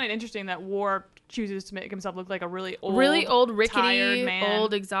 That's why I find it interesting that War chooses to make himself look like a really old, rickety, tired man,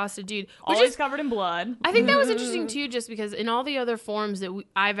 old, exhausted dude. Which always is covered in blood. I think that was interesting too, just because in all the other forms that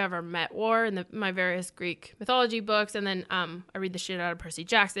I've ever met War in my various Greek mythology books, and then I read the shit out of Percy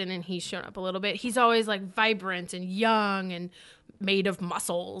Jackson, and he's shown up a little bit. He's always like vibrant and young and made of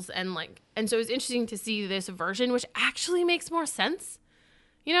muscles, and so it's interesting to see this version, which actually makes more sense.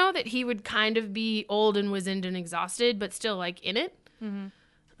 You know, that he would kind of be old and wizened and exhausted, but still like in it. Mm-hmm.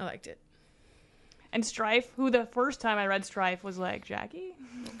 I liked it. And Strife, who the first time I read Strife was like, Jackie?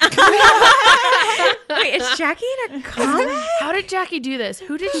 Wait, is Jackie in a comic? How did Jackie do this?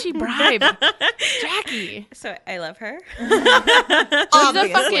 Who did she bribe? Jackie. So I love her. She's a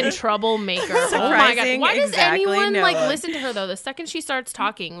fucking troublemaker. Oh my god. Why does anyone listen to her though? The second she starts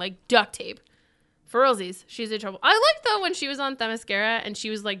talking, like duct tape. For realsies, she's in trouble. I liked though when she was on Themyscira and she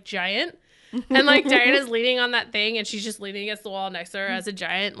was like giant. And like Diana's leaning on that thing and she's just leaning against the wall next to her as a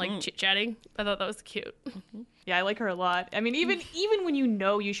giant, like chit-chatting. I thought that was cute. Yeah, I like her a lot. I mean, even when you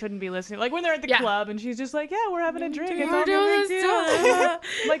know you shouldn't be listening, like when they're at the club and she's just like, "Yeah, we're having a drink. It's all doing big deal."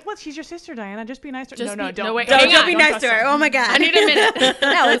 Like, what? She's your sister, Diana. Just be nice to her. No, don't. wait, Don't hang on. be nice to her. Oh my god. I need a minute.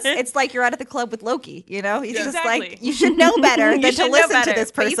 No, it's like you're out at the club with Loki, you know? He's just Exactly. like, you should know better than to should know listen better, to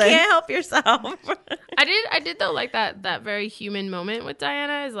this but person. you can't help yourself. I did though like that very human moment with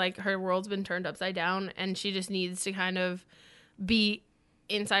Diana is like her world's been turned upside down and she just needs to kind of be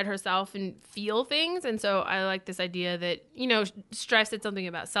inside herself and feel things. And so I like this idea that, you know, Strife said something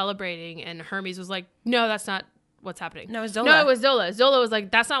about celebrating and Hermes was like, no, that's not what's happening. No, it was Zola. No, it was Zola. Zola was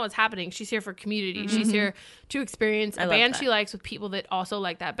like, that's not what's happening. She's here for community. She's here to experience a love band that. she likes with people that also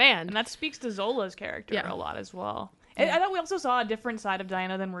like that band. And that speaks to Zola's character Yeah. a lot as well. And I thought we also saw a different side of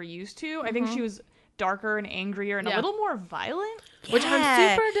Diana than we're used to. I think she was darker and angrier and a Yeah. little more violent. Which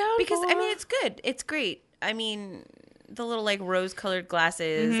I'm super down because for. I mean it's good. It's great. I mean the little like rose-colored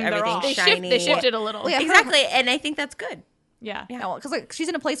glasses, they're everything's off. shiny. They shifted a little. Yeah. Exactly, and I think that's good. Yeah. No, because like she's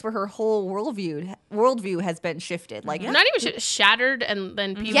in a place where her whole worldview has been shifted. Like Not even shattered, and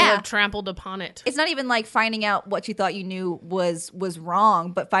then people Yeah. have trampled upon it. it's not even like finding out what you thought you knew was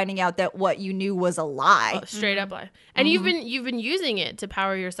wrong, but finding out that what you knew was a lie. Oh, straight up lie. And you've been using it to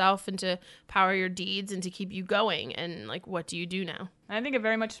power yourself and to power your deeds and to keep you going. And like, what do you do now? And I think it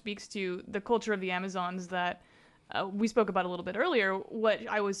very much speaks to the culture of the Amazons that we spoke about a little bit earlier. What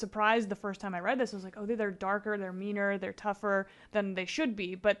I was surprised the first time I read this was like, oh, they're darker, they're meaner, they're tougher than they should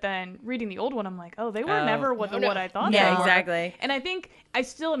be. But then reading the old one, I'm like, oh, they were never what I thought Yeah, they were. exactly. And I think I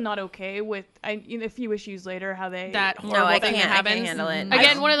still am not okay with a few issues later how they That No, horrible I thing can't, that happens. I can't handle it.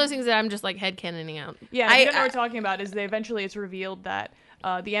 Again, one of those things that I'm just like headcanoning out. Yeah, I- the thing that we're talking about is it's revealed that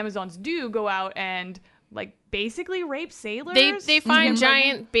the Amazons do go out and like basically rape sailors. They find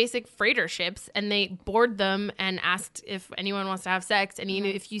giant basic freighter ships and they board them and ask if anyone wants to have sex. And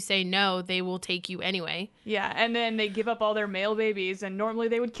even if you say no, they will take you anyway. Yeah, and then they give up all their male babies, and normally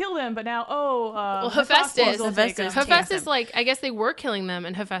they would kill them, but now, Hephaestus will take them. Hephaestus, like, I guess they were killing them,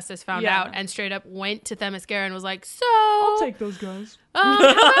 and Hephaestus found Yeah. out and straight up went to Themyscira and was like, so, I'll take those guys. how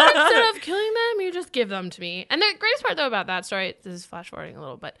about instead of killing them, you just give them to me? And the greatest part, though, about that story, this is flash forwarding a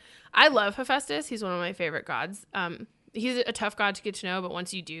little, but I love Hephaestus. He's one of my favorite gods. He's a tough god to get to know, but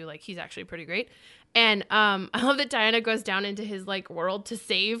once you do, like, he's actually pretty great. And I love that Diana goes down into his, like, world to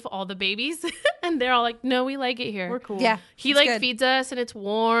save all the babies, and they're all like, no, we like it here. We're cool. Yeah, He it's like good. feeds us and it's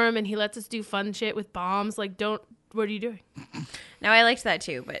warm and he lets us do fun shit with bombs. Like, what are you doing? No, I liked that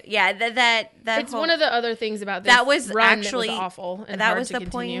too, but yeah, that It's one of the other things about this that was run actually that was awful and that hard was to the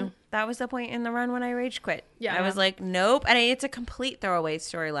continue. point. That was the point in the run when I rage quit. Yeah. I was like, nope, and it's a complete throwaway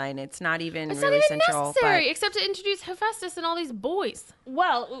storyline. It's not even It's really not even central. necessary except to introduce Hephaestus and all these boys.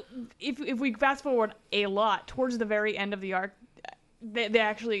 Well, if we fast forward a lot towards the very end of the arc, they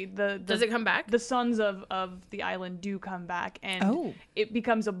actually Does it come back? The sons of the island do come back, and it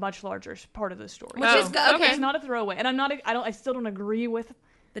becomes a much larger part of the story. Which is good. Okay. It's not a throwaway, and I still don't agree with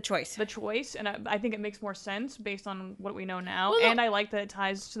the choice. the choice, and I think it makes more sense based on what we know now, Well, and I like that it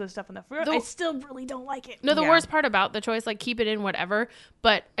ties to the stuff in the first. I still really don't like it. No, the Yeah. worst part about the choice, like, keep it in whatever,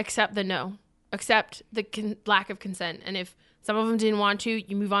 but accept the no. Accept the lack of consent. And if some of them didn't want to,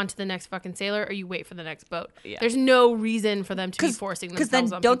 you move on to the next fucking sailor or you wait for the next boat. Yeah. There's no reason for them to be forcing Because themselves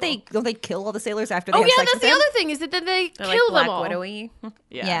then on don't people. they kill all the sailors after they Oh have yeah, sex that's with the them? other thing is that then they They're kill like them all. Black Widowy.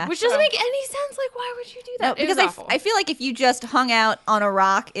 Yeah. Which doesn't make any sense. Like, why would you do that? No, because it was awful. I feel like if you just hung out on a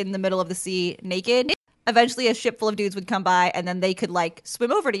rock in the middle of the sea naked, eventually a ship full of dudes would come by and then they could like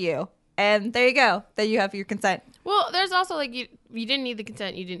swim over to you. And there you go. Then you have your consent. Well, there's also like you didn't need the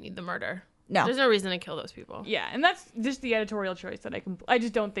consent, you didn't need the murder. No. There's no reason to kill those people. Yeah, and that's just the editorial choice that I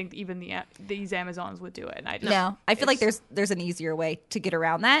just don't think even these Amazons would do it. And I just, No, I feel like there's an easier way to get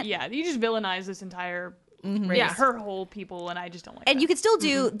around that. Yeah, you just villainize this entire race, Yeah. her whole people, and I just don't like And that. you could still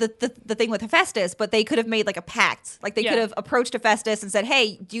do the thing with Hephaestus, but they could have made like a pact. Like they Yeah. could have approached Hephaestus and said,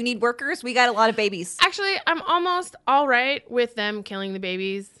 "Hey, do you need workers? We got a lot of babies." Actually, I'm almost all right with them killing the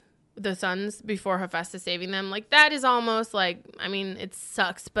babies, the sons, before Hephaestus saving them. Like, that is almost like, I mean, it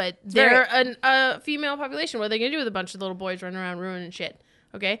sucks, but they're a female population. What are they going to do with a bunch of little boys running around ruining shit?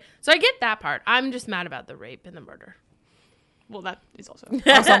 Okay? So I get that part. I'm just mad about the rape and the murder. Well, that is also.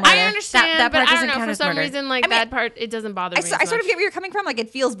 I understand, That part but I doesn't don't know. count For as some murder. reason, like, that part, it doesn't bother me. I sort of get where you're coming from. Like it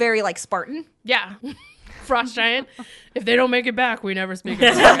feels very like Spartan. Yeah. Frost giant. If they don't make it back, we never speak of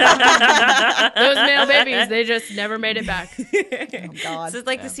it. Those male babies, they just never made it back. Oh God. This is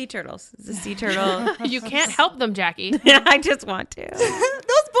like the sea turtles. It's a sea turtle. You can't help them, Jackie. I just want to. Those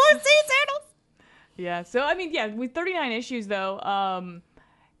poor sea turtles. Yeah. So I mean, yeah, with 39 issues though,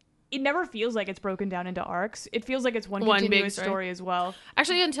 it never feels like it's broken down into arcs. It feels like it's one One big continuous story. story as well.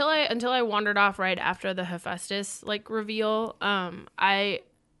 Actually, until I wandered off right after the Hephaestus like reveal, I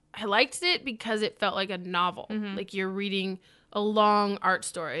liked it because it felt like a novel. Like you're reading a long art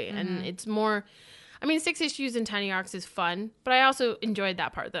story, and it's more. I mean, 6 issues in tiny arcs is fun, but I also enjoyed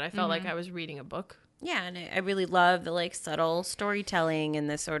that part that I felt like I was reading a book. Yeah, and I really love the like subtle storytelling and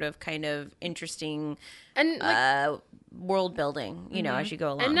the sort of kind of interesting And like, world building, you know, as you go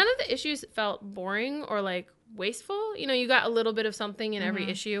along. and none of the issues felt boring or like wasteful. You know, you got a little bit of something in every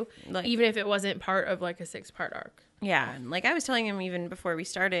issue, Like- even if it wasn't part of like a 6-part arc. Yeah, and like I was telling him even before we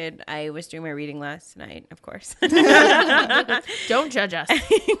started, I was doing my reading last night, of course. Don't judge us.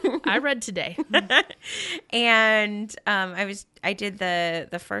 I read today. And I did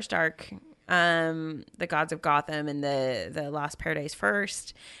the first arc, the Gods of Gotham and the Lost Paradise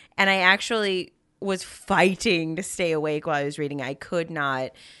first, and I actually was fighting to stay awake while I was reading. I could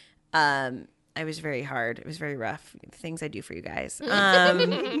not. I was very hard. It was very rough. The things I do for you guys.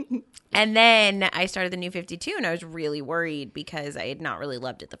 And then I started the New 52, and I was really worried because I had not really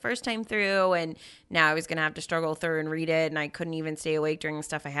loved it the first time through, and now I was going to have to struggle through and read it, and I couldn't even stay awake during the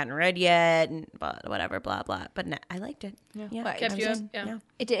stuff I hadn't read yet, and whatever, blah, blah. But no, I liked it. Yeah. Kept I you was up. in. Yeah.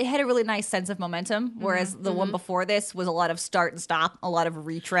 It had a really nice sense of momentum, whereas the one before this was a lot of start and stop, a lot of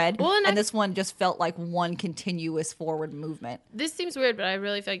retread, Well, and and this one just felt like one continuous forward movement. This seems weird, but I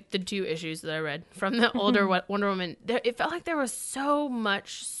really feel like the 2 issues that I read from the older Wonder Woman, it felt like there was so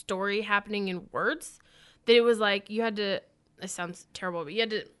much story happening in words that it was like you had to. It sounds terrible, but you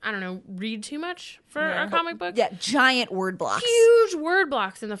had to, I don't know, read too much for a comic book. Yeah, giant word blocks. Huge word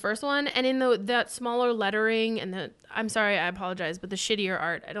blocks in the first one, and in that smaller lettering and I'm sorry, I apologize, but the shittier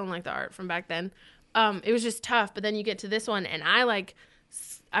art. I don't like the art from back then. It was just tough. But then you get to this one, and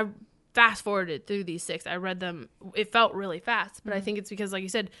I fast forwarded through these 6. I read them. It felt really fast, but I think it's because, like you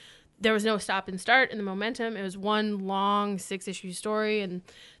said, there was no stop and start in the momentum. It was one long 6-issue story, and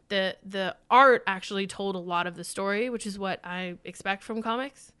the art actually told a lot of the story, which is what I expect from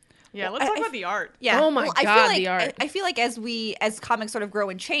comics. Yeah, let's talk about the art. Yeah. Oh my I God, feel like, the art. I feel like as comics sort of grow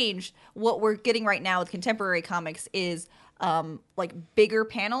and change, what we're getting right now with contemporary comics is like bigger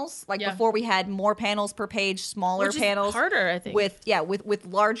panels. Like Yeah. before we had more panels per page, smaller Which is panels. harder, I think. With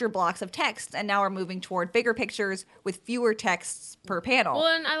larger blocks of text, and now we're moving toward bigger pictures with fewer texts per panel. Well,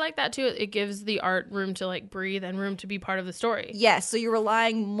 and I like that too. It gives the art room to like breathe and room to be part of the story. Yes, so you're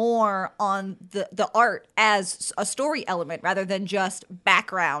relying more on the art as a story element rather than just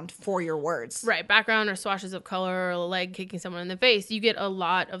background for your words. Right, background or swashes of color or a leg kicking someone in the face. You get a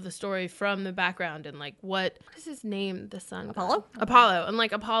lot of the story from the background and like what is his name? The son Apollo? Apollo, and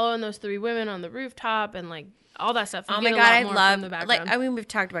like Apollo and those 3 women on the rooftop and like all that stuff. You Oh my get a God, lot I more love, from the like, background. I mean, we've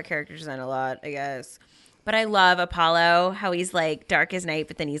talked about character design a lot, I guess. But I love Apollo, how he's like dark as night,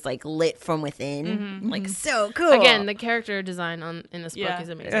 but then he's like lit from within. Like, so cool. Again, the character design in this book Yeah. is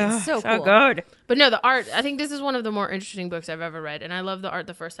amazing. So cool. good. But no, the art, I think this is one of the more interesting books I've ever read, and I love the art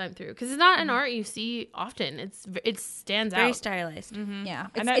the first time through because it's not an art you see often. It stands Very out. stylized. Yeah,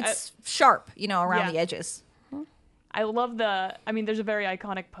 And it's sharp, around Yeah. the edges. I love there's a very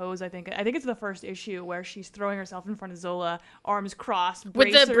iconic pose, I think it's the first issue where she's throwing herself in front of Zola, arms crossed, With the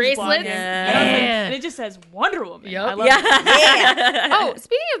bracers bracelets? blinded. And, I was like- Yeah. and it just says Wonder Woman. Yep. I love it. Oh,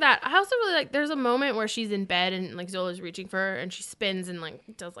 speaking of that, I also really like. There's a moment where she's in bed and like Zola's reaching for her, and she spins and like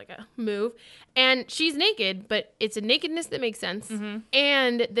does like a move, and she's naked, but it's a nakedness that makes sense,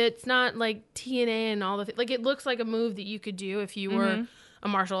 and that's not like TNA and all the like. It looks like a move that you could do if you were a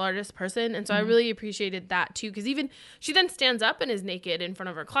martial artist person. And so I really appreciated that too. Because even she then stands up and is naked in front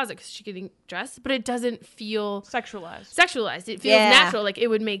of her closet because she's getting dressed, but it doesn't feel Sexualized. It feels natural. Like it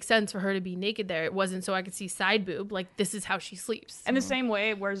would make sense for her to be naked there. It wasn't so I could see side boob. Like this is how she sleeps. And the same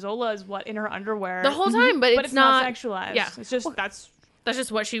way where Zola is in her underwear The whole time, but but it's not sexualized. Yeah. It's just That's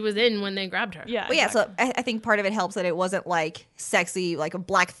just what she was in when they grabbed her. yeah. Well, yeah, exactly. so I think part of it helps that it wasn't like sexy, like a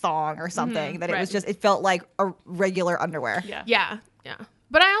black thong or something. That it was right. just, it felt like a regular underwear. yeah. Yeah.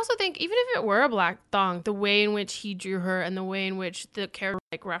 But I also think even if it were a black thong, the way in which he drew her and the way in which the character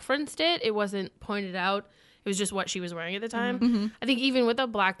like referenced it wasn't pointed out. It was just what she was wearing at the time. I think even with a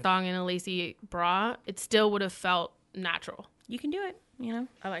black thong and a lacy bra, it still would have felt natural. You can do it, you know.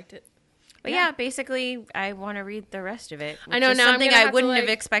 I liked it. But yeah, basically, I want to read the rest of it. I know, which is now I'm something gonna I have to, wouldn't like- have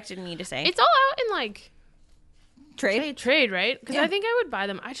expected me to say. It's all out in like Trade? trade, right? Because Yeah. I think I would buy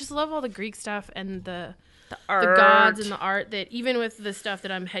them. I just love all the Greek stuff and the art. gods and the art that even with the stuff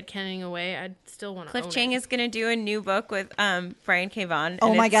that I'm headcanoning away, I'd still want to Cliff own Chang it. is going to do a new book with Brian K. Vaughan. Oh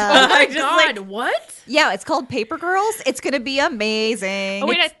and my it's- God. Oh my just god, like- what? Yeah, it's called Paper Girls. It's going to be amazing. Oh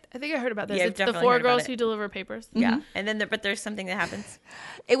wait, I think I heard about this. Yeah, I've It's the definitely 4 heard about girls it. who deliver papers. Yeah, and then but there's something that happens.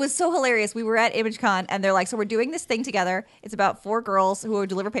 It was so hilarious. We were at ImageCon and they're like, so we're doing this thing together. It's about 4 girls who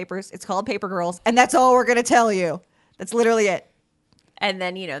deliver papers. It's called Paper Girls. And that's all we're going to tell you. That's literally it. And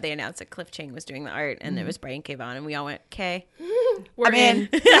then they announced that Cliff Chang was doing the art, and it was Brian K. Vaughan, and we all went, "Okay, We're I'm in.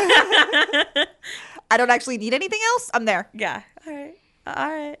 I don't actually need anything else. I'm there. yeah, all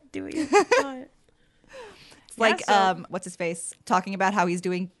right, do what you want." It's like, so- what's his face? Talking about how he's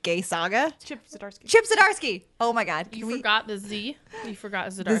doing Gay Saga. Chip Zdarsky. Chip Zdarsky. Oh my God. You forgot the Z. You forgot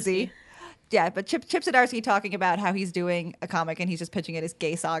Zdarsky. the Z? Yeah, but Chip Zdarsky talking about how he's doing a comic and he's just pitching it as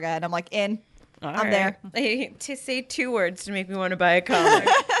Gay Saga. And I'm like, I'm there. To say 2 words to make me want to buy a comic.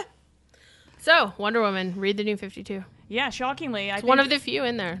 So, Wonder Woman, read the new 52. Yeah, shockingly, I It's think one of the few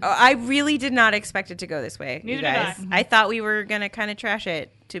in there. I really did not expect it to go this way. Neither you did guys. I thought we were gonna kind of trash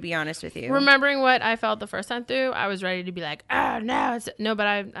it, to be honest with you. Remembering what I felt the first time through, I was ready to be like, no, but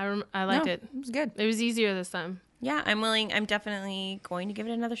I liked it. It was good. It was easier this time. Yeah, I'm willing. I'm definitely going to give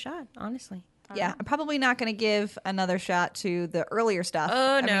it another shot. Honestly. Yeah, I'm probably not going to give another shot to the earlier stuff.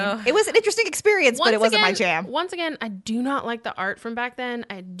 Oh, I no. mean, it was an interesting experience, but it wasn't my jam. Once again, I do not like the art from back then.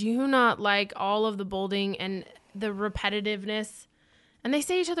 I do not like all of the bolding and the repetitiveness. And they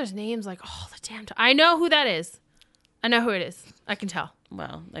say each other's names like all the damn time. I know who that is. I know who it is. I can tell.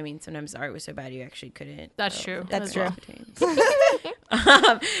 Well, I mean, sometimes the art was so bad you actually couldn't. That's true. That's as true. well.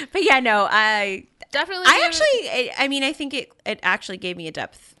 But yeah, no, I Definitely. I think it actually gave me a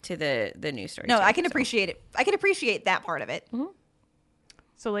depth to the news story. No, too, I can so. appreciate it. I can appreciate that part of it.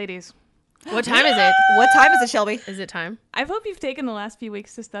 So, ladies, What time is it? What time is it, Shelby? Is it time? I hope you've taken the last few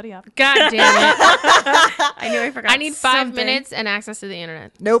weeks to study up. God damn it. I knew I forgot. I need 5 something. minutes and access to the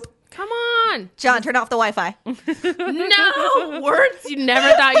internet. Nope. Come on. John, turn off the Wi-Fi. No. Words you never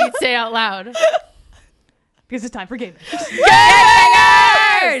thought you'd say out loud. Because it's time for gaming.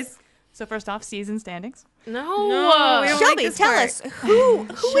 Fingers! So first off, season standings. No. we don't like Shelby, this tell part. us who is in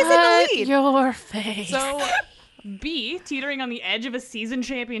the Shut lead. your face. So B teetering on the edge of a season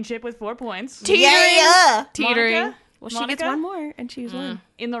championship with 4 points. Yeah. Teetering. Monica, Well, she Monica gets one more, and she's one.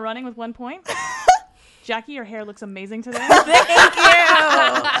 in the running with 1 point. Jackie, your hair looks amazing today. Thank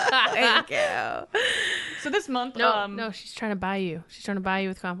you. Thank you. So this month, No, she's trying to buy you. She's trying to buy you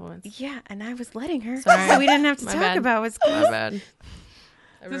with compliments. Yeah, and I was letting her, Sorry. so we didn't have to My talk bad. about what's My bad.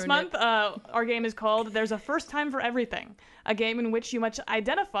 I This ruined month, it. our game is called There's a First Time for Everything, a game in which you must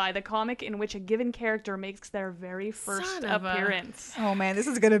identify the comic in which a given character makes their very first Son of a- appearance. Oh man, this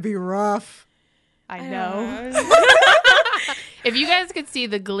is gonna be rough. I know. If you guys could see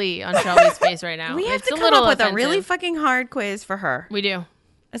the glee on Shelby's face right now, We have it's to a come little up with a offensive. really fucking hard quiz for her. We do.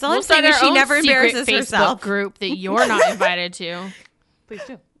 That's all We'll I'm saying start is our she own never secret embarrasses Facebook herself. group that you're not invited to. Please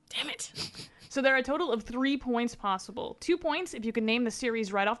do. Damn it. So there are a total of 3 points possible. 2 points if you can name the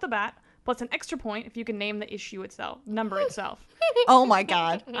series right off the bat, plus an extra point if you can name the issue itself, number itself. Oh my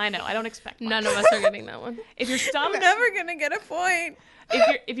god. I know, I don't expect much. None of us are getting that one. If you're stumped, Never gonna get a point.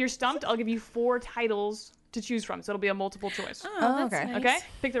 if you're stumped, I'll give you 4 titles to choose from, so it'll be a multiple choice. Oh, okay. Okay?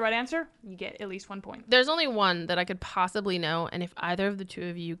 Pick the right answer, you get at least 1 point. There's only one that I could possibly know, and if either of the two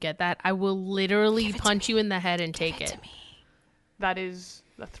of you get that, I will literally punch you in the head and take it. That is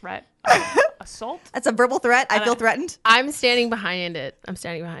the threat of assault. That's a verbal threat. I feel threatened. I'm standing behind it. I'm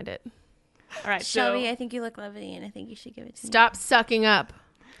standing behind it. All right, Shelby, so I think you look lovely, and I think you should give it to me. Stop sucking up.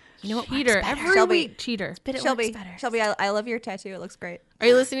 You know what? Cheater. works better? Every Shelby. week, cheater. But it Shelby, works better. Shelby, I love your tattoo. It looks great. Are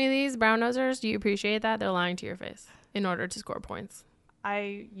you listening to these brown nosers? Do you appreciate that? They're lying to your face in order to score points.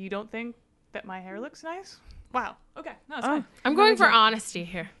 you don't think that my hair looks nice? Wow. Okay. No, it's fine. I'm going for honesty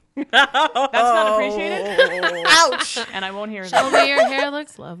here. That's not appreciated, Ouch. and I won't hear that. Shelby, your hair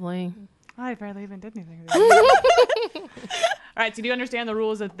looks lovely. I barely even did anything. All right. So do you understand the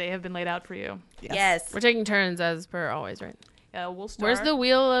rules that they have been laid out for you? Yes. We're taking turns as per always, right? We'll start. Where's the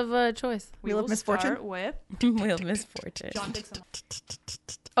wheel of choice? we Wheel of will Misfortune? start with Wheel of misfortune. John Dixon.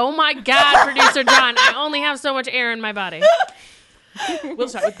 Oh my God, producer John! I only have so much air in my body. We'll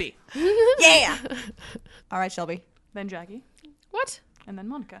start with B. Yeah. All right, Shelby. Then Jackie, What? and then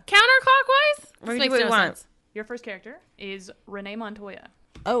Monica. Counterclockwise? What This do makes we no want? sense. Your first character is Renee Montoya.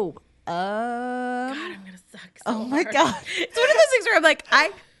 Oh. I'm gonna suck. Oh my God. It's one of those things where I'm like,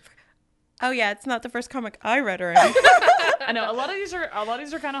 oh yeah, it's not the first comic I read her in. I know a lot of these are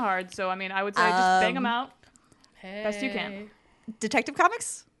kind of hard. So I mean, I would say just bang them out best you can. Detective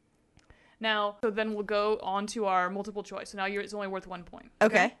Comics? Now, so then we'll go on to our multiple choice. So now it's only worth 1 point.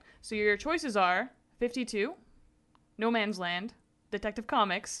 Okay. So your choices are 52, No Man's Land, Detective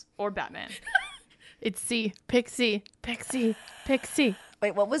Comics, or Batman. It's C. Pick C. Pick C. Pick C.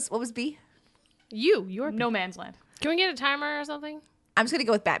 Wait, what was B? You're No Man's Land. Can we get a timer or something? I'm just going to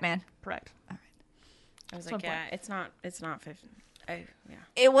go with Batman. Correct. I was Some like, point. yeah, it's not 50. Yeah.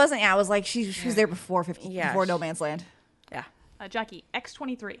 It wasn't. I was like, she was there before Yeah. before No Man's Land. Yeah. Jackie,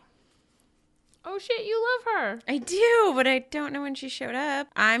 X-23. Oh shit, you love her. I do, but I don't know when she showed up.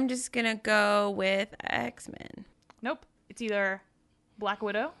 I'm just gonna go with X-Men. Nope. It's either Black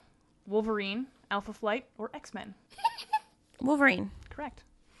Widow, Wolverine, Alpha Flight, or X-Men. Wolverine. Correct.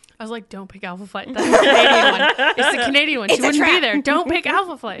 I was like, don't pick Alpha Flight. That's the Canadian one. It's the Canadian one. She It's a wouldn't be trap. there. Don't pick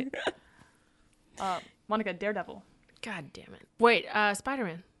Alpha Flight. Monica, Daredevil. God damn it. Wait,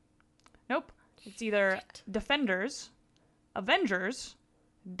 Spider-Man. Nope. It's either Defenders, Avengers,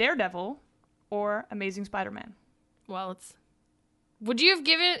 Daredevil, or Amazing Spider-Man. Well, it's... Would you have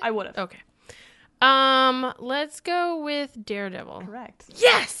given... I would have. Okay. Let's go with Daredevil. Correct.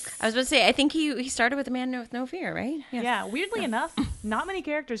 Yes! I was about to say, I think he started with A Man with No Fear, right? Yeah, weirdly enough, not many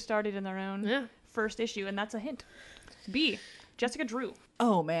characters started in their own Yeah. first issue, and that's a hint. B, Jessica Drew.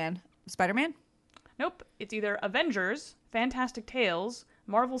 Oh, man. Spider-Man? Nope. It's either Avengers, Fantastic Tales,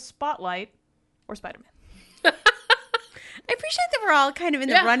 Marvel Spotlight, or Spider-Man. I appreciate that we're all kind of in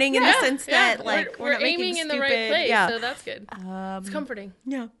the running in the sense that like we're not making aiming in the right stupid- place, Yeah. so that's good. It's comforting.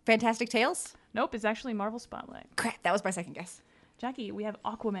 Yeah. Fantastic Tales? Nope, it's actually Marvel Spotlight. Crap, that was my second guess. Jackie, we have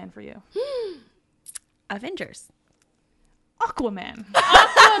Aquaman for you. Avengers. Aquaman.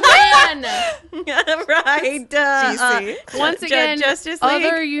 Man! Right. Once again, Justice League.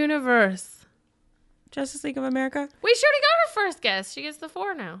 other universe. Justice League of America. Wait, she already got her first guess. She gets the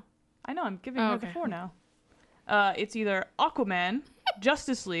 4 now. I know, I'm giving her the okay. 4 now. It's either Aquaman,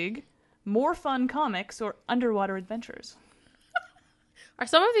 Justice League, More Fun Comics, or Underwater Adventures. Are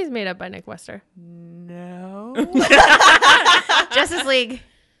some of these made up by Nick Wester? No. Justice League.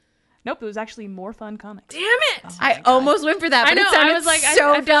 Nope, it was actually More Fun Comics. Damn it! I almost went for that, I but know. it sounded I was like,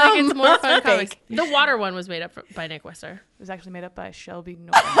 so I feel like it's dumb. more fun Like, comics. The water one was made up by Nick Wester. It was actually made up by Shelby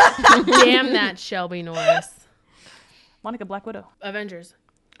Norris. Damn that Shelby Norris. Monica, Black Widow. Avengers.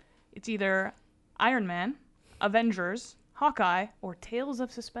 It's either Iron Man, Avengers, Hawkeye, or Tales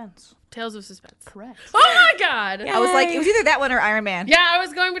of Suspense. Tales of Suspense. Correct. Oh my god! I was like, it was either that one or Iron Man. Yeah, I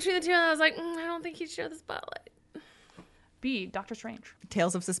was going between the two, and I was like, I don't think he'd show the spotlight. B, Doctor Strange.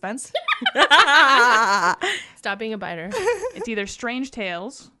 Tales of Suspense? Stop being a biter. It's either Strange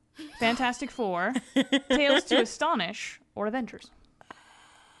Tales, Fantastic Four, Tales to Astonish, or Avengers.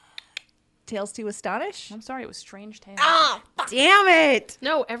 Tales to Astonish? I'm sorry, it was Strange Tales. Damn it.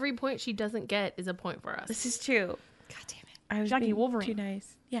 No, every point she doesn't get is a point for us. This is true. God damn it. I was Jackie, being Wolverine. Too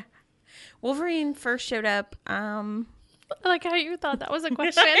nice. Yeah. Wolverine first showed up. I like how you thought that was a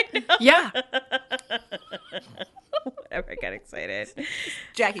question. Yeah. Whatever, I got excited.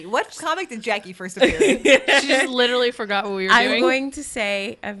 Jackie. What comic did Jackie first appear in? She just literally forgot what we were I'm doing. going to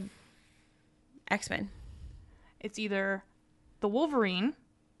say X-Men. It's either The Wolverine,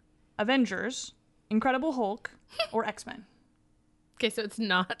 Avengers, Incredible Hulk, or X-Men. Okay, so it's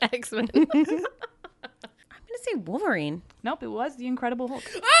not X-Men. I'm going to say Wolverine. Nope, it was The Incredible Hulk.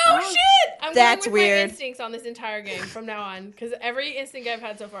 Oh shit! I'm That's going with weird. my instincts on this entire game from now on, because every instinct I've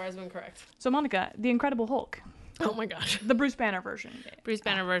had so far has been correct. So, Monica, The Incredible Hulk. Oh my gosh. The Bruce Banner version. Bruce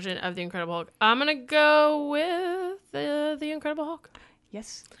Banner version of the Incredible Hulk. I'm gonna go with the Incredible Hulk.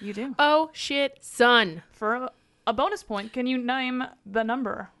 Yes, you do. Oh shit, son. For a bonus point, can you name the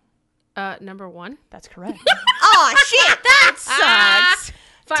number? Number 1. That's correct. Oh, shit. That sucks.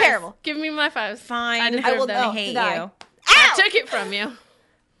 5. Terrible. Give me my 5. Fine. I I deserve will that. hate deny. you. I took it from you.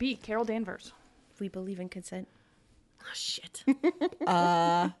 B, Carol Danvers. We believe in consent. Oh shit.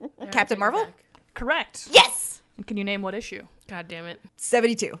 Captain Marvel? Correct. Yes. And can you name what issue? God damn it.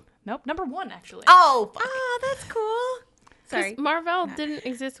 72. Nope, number 1 actually. Oh, fuck. Oh, that's cool. Sorry. Marvel didn't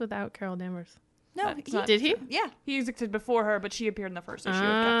exist without Carol Danvers. No, Did he? yeah. He existed before her, but she appeared in the first issue of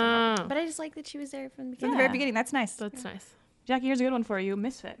Captain Marvel. But I just like that she was there from the From beginning. the very beginning. That's nice. That's nice. Jackie, here's a good one for you.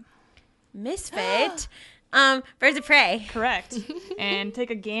 Misfit. Misfit. Birds of Prey. Correct. And take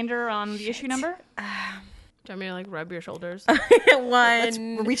a gander on the issue number. Do you want me to like rub your shoulders?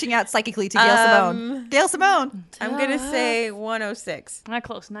 We're reaching out psychically to Gail Simone. Gail Simone. I'm going to say 106. Not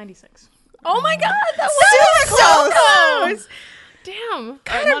close, 96. Oh my God. That was so close. Damn. All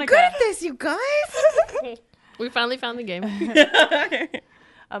right, I'm Monica. good at this, you guys. We finally found the game.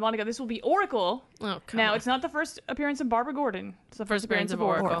 Monica, this will be Oracle. Oh, come Now, on. it's not the first appearance of Barbara Gordon. It's the first appearance of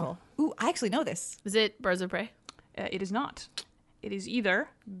Oracle. Ooh, I actually know this. Is it Birds of Prey? It is not. It is either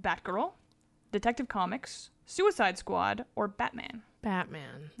Batgirl, Detective Comics, Suicide Squad, or Batman.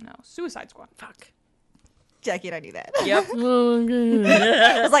 Batman. No, Suicide Squad. Fuck. Jackie and I knew that. Yep.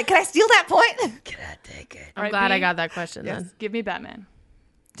 I was like, can I steal that point? Can I take it? I'm All right, glad I B, got that question then. Give me Batman.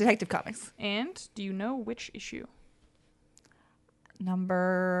 Detective Comics. And do you know which issue?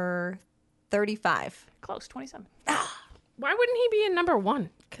 Number 35. Close, 27. Why wouldn't he be in number 1?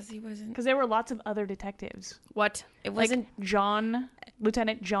 Because he wasn't. Because there were lots of other detectives. What? It Like wasn't.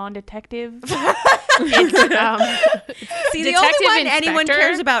 Lieutenant John Detective. Um, See, the only Detective one anyone Inspector?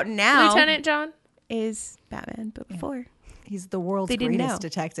 cares about now Lieutenant John? is Batman. But before, He's the world's They didn't greatest know.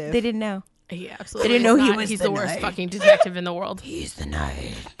 detective. they didn't know. Yeah, absolutely. They didn't know he not. was He's the the worst knight. fucking detective in the world. He's the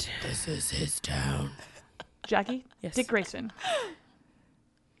knight. This is his town. Jackie? Yes. Dick Grayson.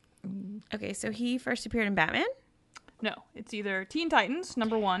 Okay, so he first appeared in Batman. No, it's either Teen Titans,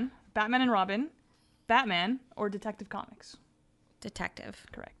 number 1, Batman and Robin, Batman, or Detective Comics. Detective.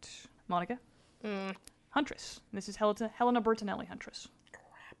 Correct. Monica? Huntress. This is Helena Bertinelli Huntress.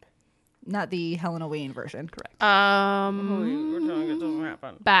 Not the Helena Wayne version. Correct.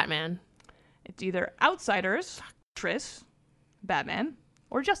 Batman. It's either Outsiders, Huntress, Batman,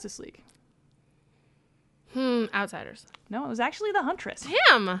 or Justice League. Outsiders. No, it was actually the Huntress.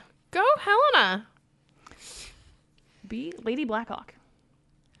 Damn. Go Helena. B, Lady Blackhawk.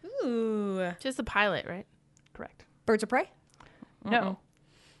 Ooh. Just the pilot, right? Correct. Birds of Prey? No.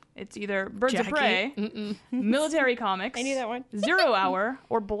 It's either Birds of Jackie? Prey, Military Comics, I knew that one. 0 Hour,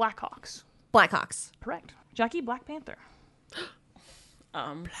 or Blackhawks. Blackhawks. Correct. Jackie, Black Panther.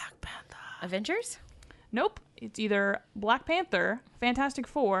 Black Panther. Avengers. Nope. It's either Black Panther, Fantastic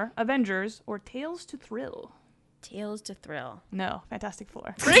Four, Avengers, or Tales to Thrill. Tales to Thrill. No, Fantastic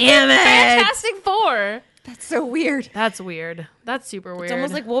Four. Damn it! Fantastic Four. That's so weird. That's weird. That's super weird. It's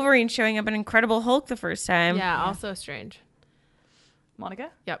almost like Wolverine showing up in Incredible Hulk the first time. Yeah, also strange. Monica?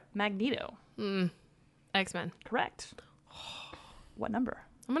 Yep. Magneto. X-Men. Correct. What number?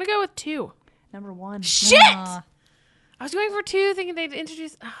 I'm going to go with 2. Number 1. Shit! I was going for 2 thinking they'd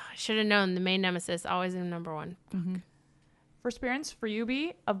introduce... I should have known. The main nemesis always in number 1. First appearance for you,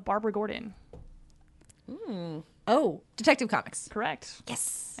 B, of Barbara Gordon. Oh, Detective Comics. Correct.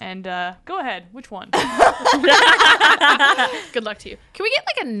 Yes. And go ahead. Which one? Good luck to you. Can we get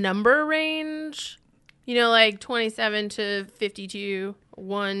like a number range? You know, like 27 to 52,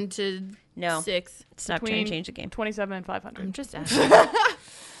 1 to No. 6. Stop trying to change the game. 27 and 500. I'm just asking.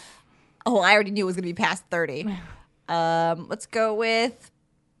 Oh, I already knew it was going to be past 30. Let's go with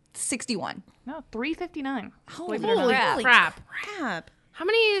 61. No, 359. Holy Believe it or not. Holy crap. Crap. How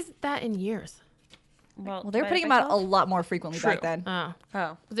many is that in years? Well, they were putting them out a lot more frequently back True. then. Oh.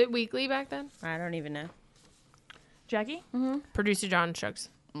 Oh, Was it weekly back then? I don't even know. Jackie? Producer John Shucks.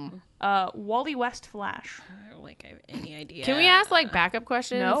 Wally West Flash. I don't like I have any idea. Can we ask like backup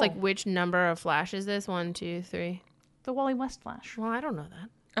questions? No. Like which number of Flash is this? 1, 2, 3. The Wally West Flash. Well, I don't know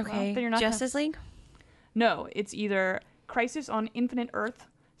that. Okay. then you're not Justice League. No, it's either Crisis on Infinite Earth,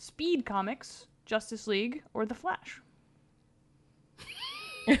 Speed Comics, Justice League, or The Flash.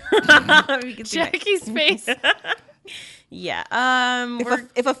 We can see that. Jackie's face. Yeah.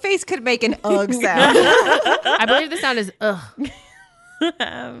 If a face could make an ugh sound. I believe the sound is ugh.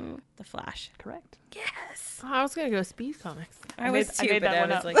 The Flash. Correct. Oh, I was gonna go Speed Comics. I made- was I too, made but that I one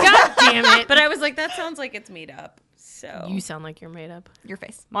was up. like, God damn it! but I was like, that sounds like it's made up. So You sound like you're made up. Your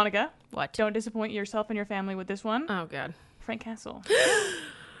face. Monica, What? don't disappoint yourself and your family with this one. Oh god. Frank Castle.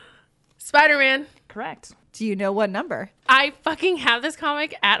 Spider-Man. Correct. Do you know what number? I fucking have this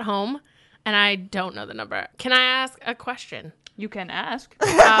comic at home, and I don't know the number. Can I ask a question? You can ask.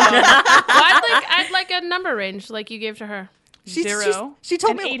 Well, I'd like a number range, like you gave to her. Zero. She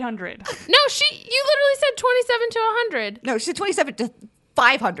told and me. 800. No, you literally said 27 to 100. No, she said 27 to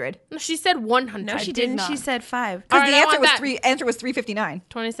 500. No, she said 100. no, she did didn't. not. She said 5. All Because right, the I answer want was that. 359.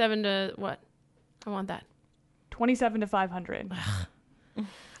 27 to what? I want that. 27 to 500.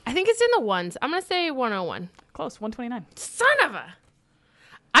 I think it's in the ones. I'm going to say 101. Close, 129. Son of a.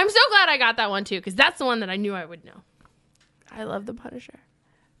 I'm so glad I got that one too, because that's the one that I knew I would know. I love the Punisher.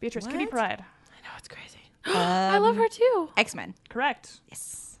 Beatrice, Kitty Pryde. I know, it's crazy. I love her too. X-Men. Correct.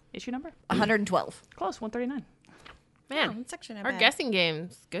 Yes. Issue number? 112. Close, 139. Man, That's actually not our bad. guessing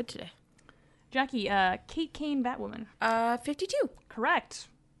game's good today. Jackie, Kate Kane, Batwoman. 52. Correct.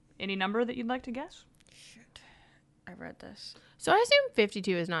 Any number that you'd like to guess? I read this. So I assume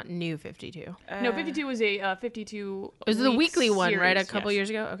 52 is not new 52. No, 52 was a 52. It was the week weekly one, right? A series, couple yes. years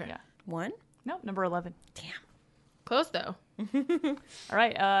ago? Okay. Yeah. One? No, number 11. Close, though. All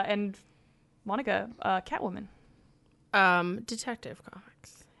right, and Monica, Catwoman. Detective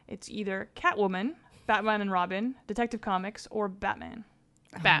Comics. It's either Catwoman, Batman and Robin, Detective Comics, or Batman.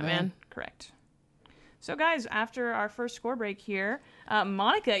 Batman. Correct. So, guys, after our first score break here,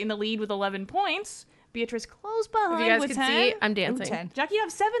 Monica in the lead with 11 points. Beatrice close behind If you guys with could 10. see, I'm dancing. 10. Jackie, you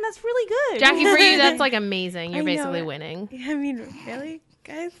have 7. That's really good. Jackie, for you, that's like amazing. You're I know basically it. winning. I mean, really,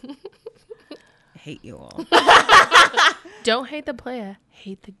 guys? I hate you all. Don't hate the player,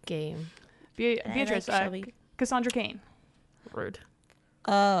 hate the game. Beatrice, like Shelby. Cassandra Cain. Rude.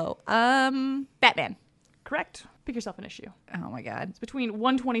 Oh, Batman. Correct. Pick yourself an issue. Oh my God. It's between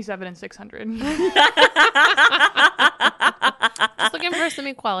 127 and 600. Just looking for some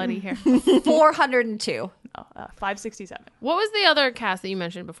equality here. 402. 567. What was the other cast that you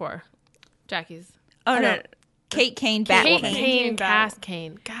mentioned before? Jackie's. Oh, no. Kate Kane, Kate Batwoman. Kane. Kane, Bat- cast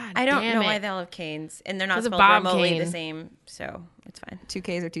Kane. God I don't damn know it. why they all have canes, and they're not 'Cause of spelled Bob remotely Kane. the same, so it's fine. 2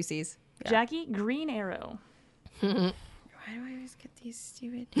 Ks or 2 Cs. Jackie, Green Arrow. Why do I always get these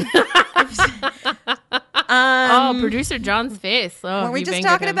stupid? Oh, producer John's face. Oh, Weren't we you just banged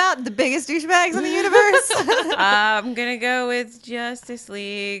talking him. about the biggest douchebags in the universe? I'm gonna go with Justice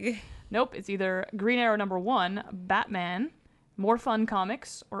League. Nope, it's either Green Arrow number 1, Batman, More Fun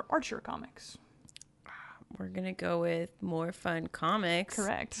Comics, or Archer Comics. We're gonna go with More Fun Comics.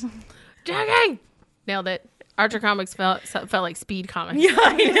 Correct. Jackie! Nailed it. Archer Comics felt like Speed Comics. Yeah,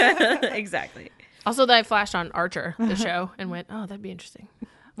 I know. Exactly. Also, that I flashed on Archer, the show, and went, oh, that'd be interesting.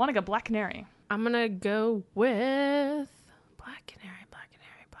 Monica, Black Canary. I'm going to go with Black Canary.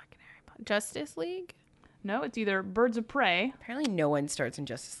 Justice League? No, it's either Birds of Prey, Apparently, no one starts in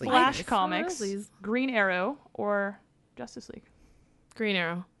Justice League. Flash It's Comics, Rosie's. Green Arrow, or Justice League. Green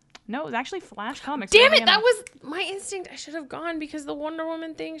Arrow. No, it was actually Flash Comics. Damn They're it! hanging That out. was my instinct. I should have gone because the Wonder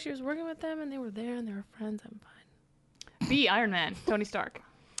Woman thing, she was working with them and they were there and they were friends. I'm fine. B, Iron Man, Tony Stark.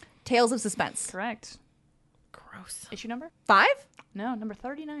 Tales of Suspense. Correct. Gross. Issue number? 5? No, number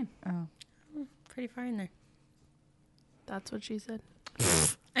 39. Pretty far in there. That's what she said.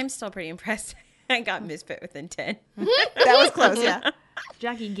 I'm still pretty impressed. I got Misfit within 10. That was close, yeah.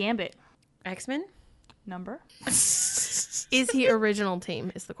 Jackie, Gambit. X-Men? Number? Is he original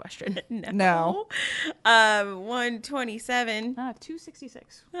team is the question. No. 127.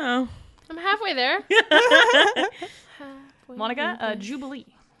 266. Oh. I'm halfway there. Monica, Jubilee.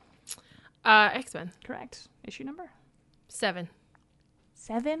 X-Men. Correct. Issue number? 7.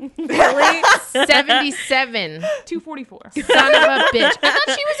 7? Really? 77. 244. Son of a bitch. I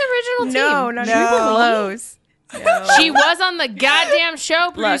thought she was original team. No, not even No. close. No. She was on the goddamn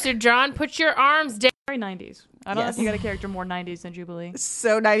show, producer John. Put your arms down. Very 90s. I don't know if you got a character more 90s than Jubilee.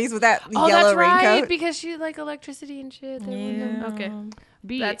 So 90s with that Oh, yellow that's right, raincoat. because she like electricity and shit. Okay,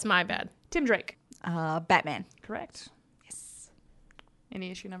 B, that's my bad. Tim Drake. Batman. Correct. Yes.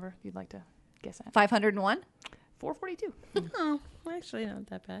 Any issue number you'd like to guess at? 501. 442. Oh, actually not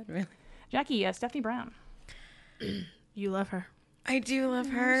that bad, really. Jackie, Stephanie Brown. You love her. I do love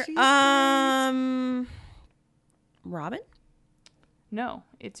her. Robin? No,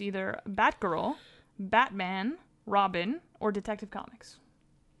 it's either Batgirl, Batman, Robin, or Detective Comics.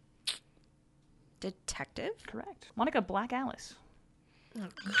 Detective? Correct. Monica, Black Alice. Oh,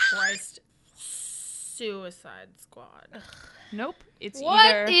 Christ. Suicide Squad. Nope. It's What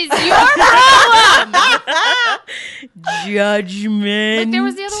either is your problem? Judgment. Like there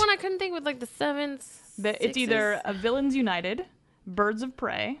was the other one I couldn't think with like the sevens. it's either Villains United, Birds of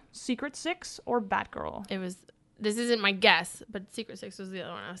Prey, Secret Six, or Batgirl. It was. This isn't my guess, but Secret Six was the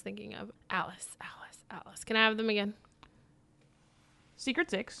other one I was thinking of. Alice. Can I have them again? Secret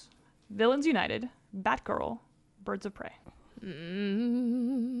Six, Villains United, Batgirl, Birds of Prey.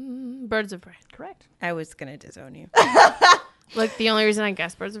 Birds of Prey. Correct. I was going to disown you. Like the only reason I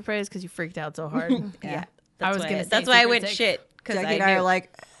guessed Birds of Prey is because you freaked out so hard. Yeah. I was why gonna say That's why I Secret went Six. shit. Because Jackie I and I are knew.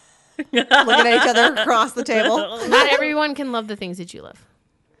 like looking at each other across the table. Not everyone can love the things that you love.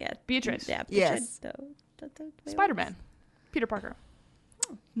 Yeah. Beatrice. Yeah. Yes. Spider-Man. Peter Parker.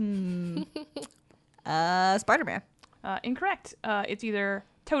 Spider-Man. Incorrect. It's either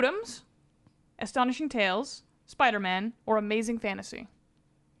Totems, Astonishing Tales, Spider-Man, or Amazing Fantasy.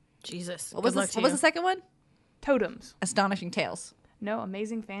 Jesus. What was the second one? Totems. Astonishing Tales. No,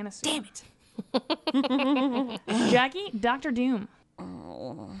 Amazing Fantasy. Damn it. Jackie, Doctor Doom.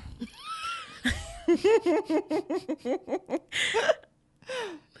 Oh.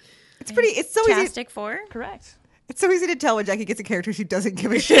 It's so easy. Fantastic Four. Correct. It's so easy to tell when Jackie gets a character she doesn't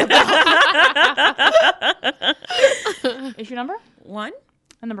give a shit about. Issue number? 1.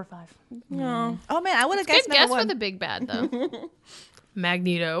 And number 5. No. Oh man, I would have Good guessed guess number for one. the big bad, though.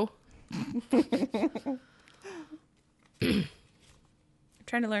 Magneto. I'm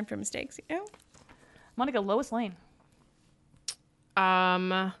trying to learn from mistakes, you know? Monica, Lois Lane.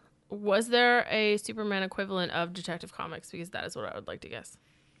 Was there a Superman equivalent of Detective Comics? Because that is what I would like to guess.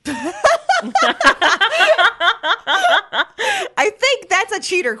 I think that's a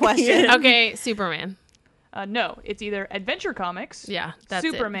cheater question. Okay, Superman. No, it's either Adventure Comics. Yeah, that's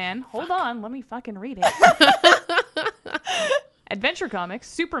it. Superman. Hold on, let me fucking read it. Adventure Comics,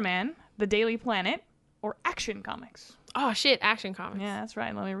 Superman, The Daily Planet, or Action Comics. Oh shit, Action Comics. Yeah, that's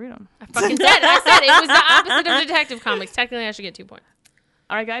right. Let me read them. I fucking said it. I said it was the opposite of Detective Comics. Technically, I should get 2 points.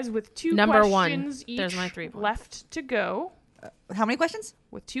 All right, guys, with two Number one. questions each There's my 3 points. left to go. How many questions?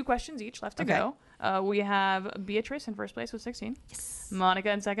 With 2 questions each left to Okay. go. We have Beatrice in first place with 16. Yes.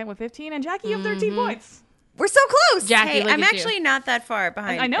 Monica in second with 15. And Jackie, you have 13 points. We're so close. Jackie, Hey, look I'm at you. actually not that far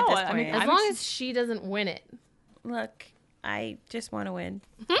behind. I know, At this I mean, point. As I'm long as she doesn't win it. Look, I just want to win.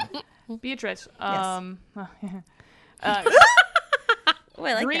 Beatrice. Oh, I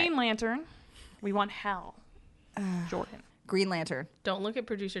like Green Lantern. We want Hal. Jordan. Green Lantern. Don't look at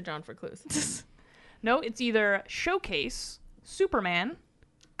producer John for clues. No, it's either Showcase, Superman,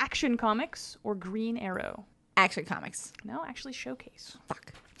 Action Comics, or Green Arrow. Action Comics. No, actually Showcase.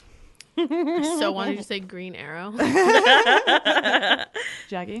 Fuck. I so wanted to say Green Arrow.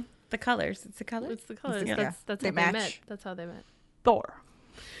 Jackie. The colors. It's the colors. It's the colors. Yeah. That's They how match. they met. That's how they met. Thor.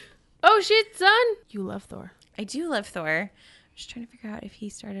 Oh shit, son! You love Thor. I do love Thor. I'm just trying to figure out if he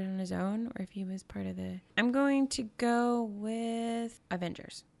started on his own or if he was part of the... I'm going to go with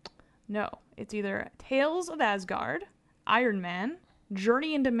Avengers. No, it's either Tales of Asgard, Iron Man,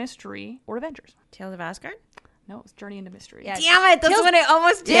 Journey into Mystery, or Avengers. Tales of Asgard? No, it's Journey into Mystery. Yeah. Damn it! That's Tales- what I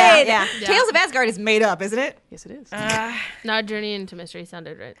almost did. Yeah. Yeah. Tales of Asgard is made up, isn't it? Yes, it is. Not Journey into Mystery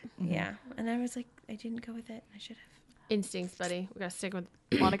sounded right. Yeah. And I was like, I didn't go with it. I should have. Instincts, buddy. We gotta stick with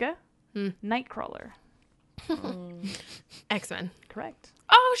Monica. Nightcrawler. X-Men. Correct.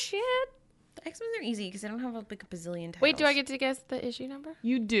 Oh shit! The X-Men are easy because I don't have like a bazillion titles. Wait, do I get to guess the issue number?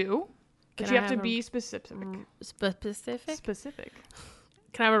 You do, but Can you I have to have be specific. Specific? Specific.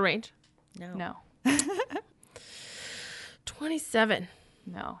 Can I have a range? No. No. 27.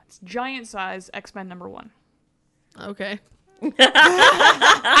 No. It's giant size X-Men #1. Okay.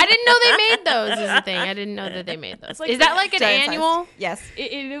 I didn't know they made those. Is the thing. I didn't know that they made those. It's like Is that like an Giant size. annual? Yes.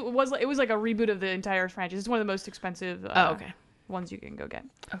 It was like a reboot of the entire franchise. It's one of the most expensive Okay. ones you can go get.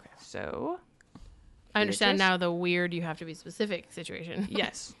 Okay. So, I understand Beatrice? now the weird you have to be specific situation.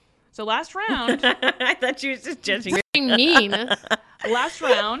 yes. So last round, I thought you were just judging. mean. last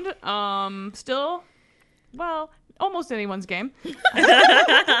round, still, well, almost anyone's game.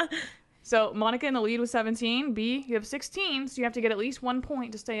 So Monica in the lead with 17. B, you have 16, so you have to get at least 1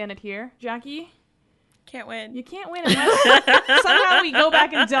 point to stay in it here. Jackie, Can't win. you can't win unless somehow we go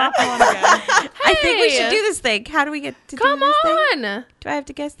back and dock Monica. I think we Hey! should do this thing. How do we get to Come do this thing? on. Do I have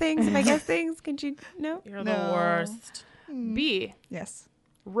to guess things? If I guess things, can you? No. You're No. the worst. B, Yes.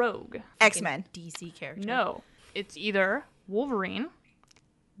 Rogue. X-Men. DC character. No, it's either Wolverine,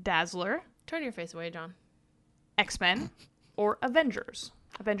 Dazzler, Turn your face away, John. X-Men, or Avengers.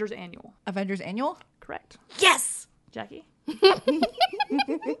 Avengers Annual. Avengers Annual. Correct. Yes. Jackie?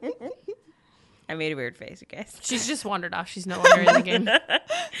 I made a weird face, you guys. She's just wandered off. She's no longer in the game.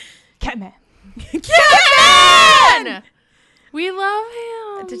 Catman. Catman! We love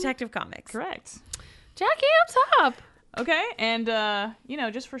him. Detective Comics. Correct. Jackie up top. Okay, and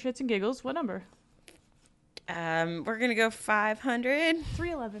just for shits and giggles, what number? We're gonna go 500.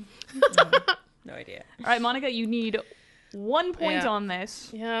 311. No idea. All right, Monica, you need 1 point Yeah. on this.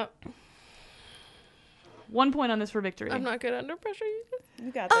 Yep. 1 point on this for victory. I'm not good under pressure.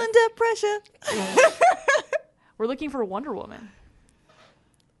 You got this. Under pressure. We're looking for Wonder Woman.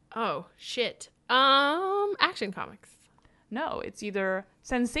 Oh, shit. Action Comics. No, it's either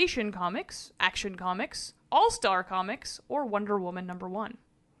Sensation Comics, Action Comics, All-Star Comics, or Wonder Woman #1.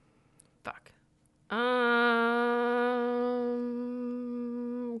 Fuck.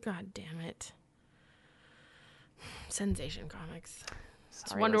 God damn it. Sensation Comics.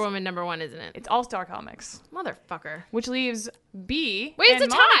 It's Wonder Woman #1, isn't it? It's All Star Comics, Motherfucker. which leaves B Wait, and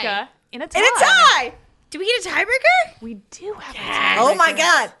it's a tie. Monica in a tie. And a tie. Do we get a tiebreaker? We do have a tie. Oh my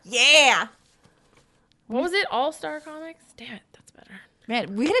god. Yeah. What was it? All Star Comics? Damn it, that's better.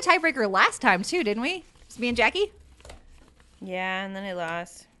 Man, we had a tiebreaker last time too, didn't we? It's me and Jackie. Yeah, and then I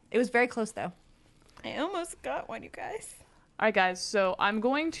lost. It was very close though. I almost got one, you guys. All right, guys. So I'm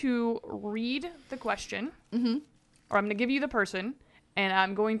going to read the question, or I'm going to give you the person, and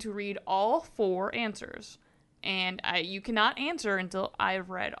I'm going to read all 4 answers. And you cannot answer until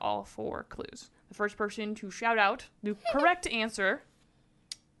I've read all 4 clues. The first person to shout out the correct answer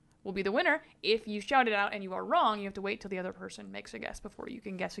will be the winner. If you shout it out and you are wrong, you have to wait till the other person makes a guess before you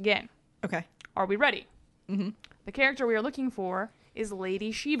can guess again. Okay. Are we ready? The character we are looking for is Lady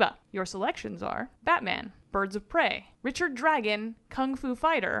Shiva. Your selections are Batman, Birds of Prey, Richard Dragon, Kung Fu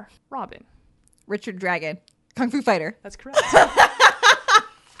Fighter, Robin. Richard Dragon, Kung Fu Fighter. That's correct.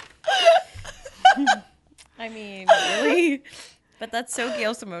 I mean, really? But that's so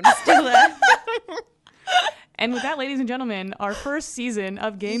Gail Simone to steal that. And with that, ladies and gentlemen, our first season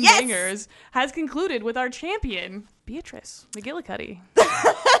of Game Yes! Bangers has concluded with our champion, Beatrice McGillicuddy.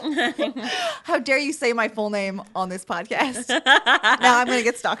 How dare you say my full name on this podcast? Now I'm going to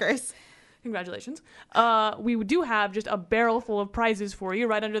get stalkers. Congratulations. We do have just a barrel full of prizes for you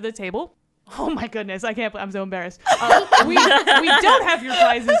right under the table. Oh my goodness, I can't. I'm so embarrassed. We don't have your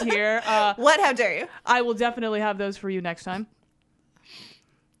prizes here. What? How dare you? I will definitely have those for you next time.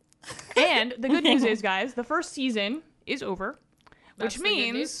 And the good news is, guys, the first season is over, That's which the good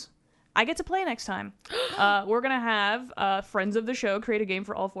means news. I get to play next time. We're going to have friends of the show create a game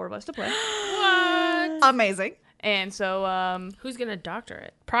for all 4 of us to play. What? Amazing. And so Who's gonna doctor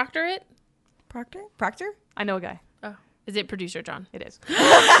it? Proctor it? Proctor? I know a guy. Oh, is it producer John? It is.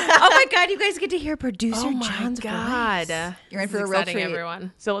 Oh my god, you guys get to hear producer Oh my John's God! voice. You're in This for is a real exciting, treat.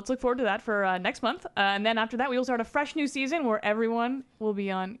 everyone. So let's look forward to that for next month. And then after that, we will start a fresh new season where everyone will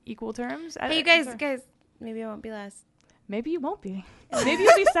be on equal terms. Hey, you guys, maybe I won't be last. Maybe you won't be. Maybe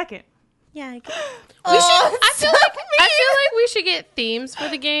you'll be second. Yeah, I guess. I feel like we should get themes for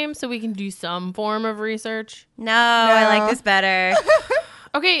the game so we can do some form of research. No, I like this better.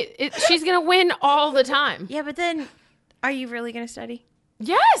 Okay, she's gonna win all the time. Yeah, but then, are you really going to study?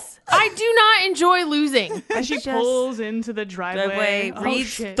 Yes, I do not enjoy losing. As she Just- pulls into the driveway. Oh, read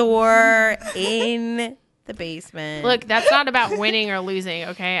shit. Thor in the basement. Look, that's not about winning or losing.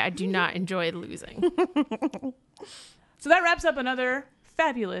 Okay, I do not enjoy losing. So that wraps up another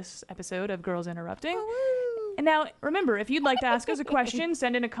fabulous episode of Girls Interrupting. And now, remember, if you'd like to ask us a question,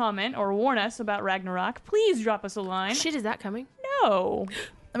 send in a comment, or warn us about Ragnarok, please drop us a line. Shit, is that coming? No.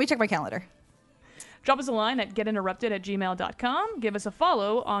 Let me check my calendar. Drop us a line at getinterrupted@gmail.com, give us a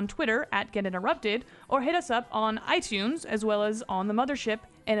follow on Twitter @getinterrupted, or hit us up on iTunes as well as on the mothership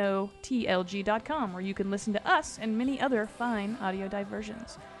notlg.com, where you can listen to us and many other fine audio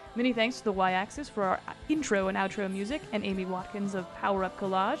diversions. Many thanks to the Y-Axis for our intro and outro music, and Amy Watkins of Power Up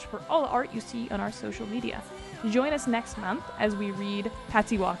Collage for all the art you see on our social media. Join us next month as we read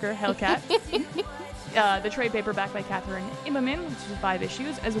Patsy Walker, Hellcat, the trade paperback by Catherine Immerman, which is 5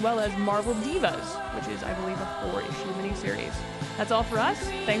 issues, as well as Marvel Divas, which is, I believe, a 4-issue miniseries. That's all for us.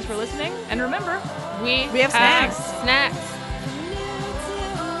 Thanks for listening, and remember, We have snacks. Snacks.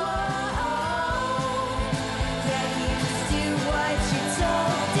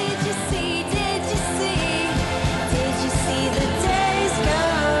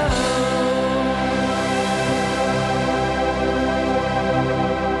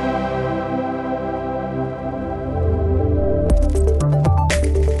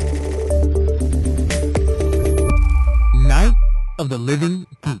 Night of the Living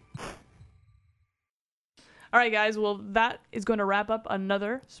Geek. all right, guys. Well, that is going to wrap up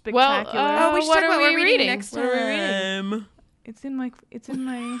another Well, spectacular. we should what talk are about we what we're reading reading? next What are we reading? It's in my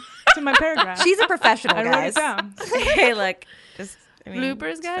paragraph. She's a professional, I wrote guys. it down. Hey, look. Just, I mean,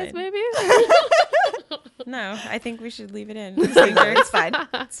 Bloopers, it's guys, fine. maybe. No, I think we should leave it in. It's fine.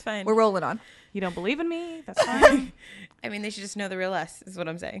 It's fine. We're rolling on. You don't believe in me? That's fine. I mean, they should just know the real us, is what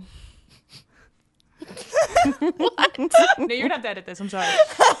I'm saying. No, you're gonna have to edit this. I'm sorry.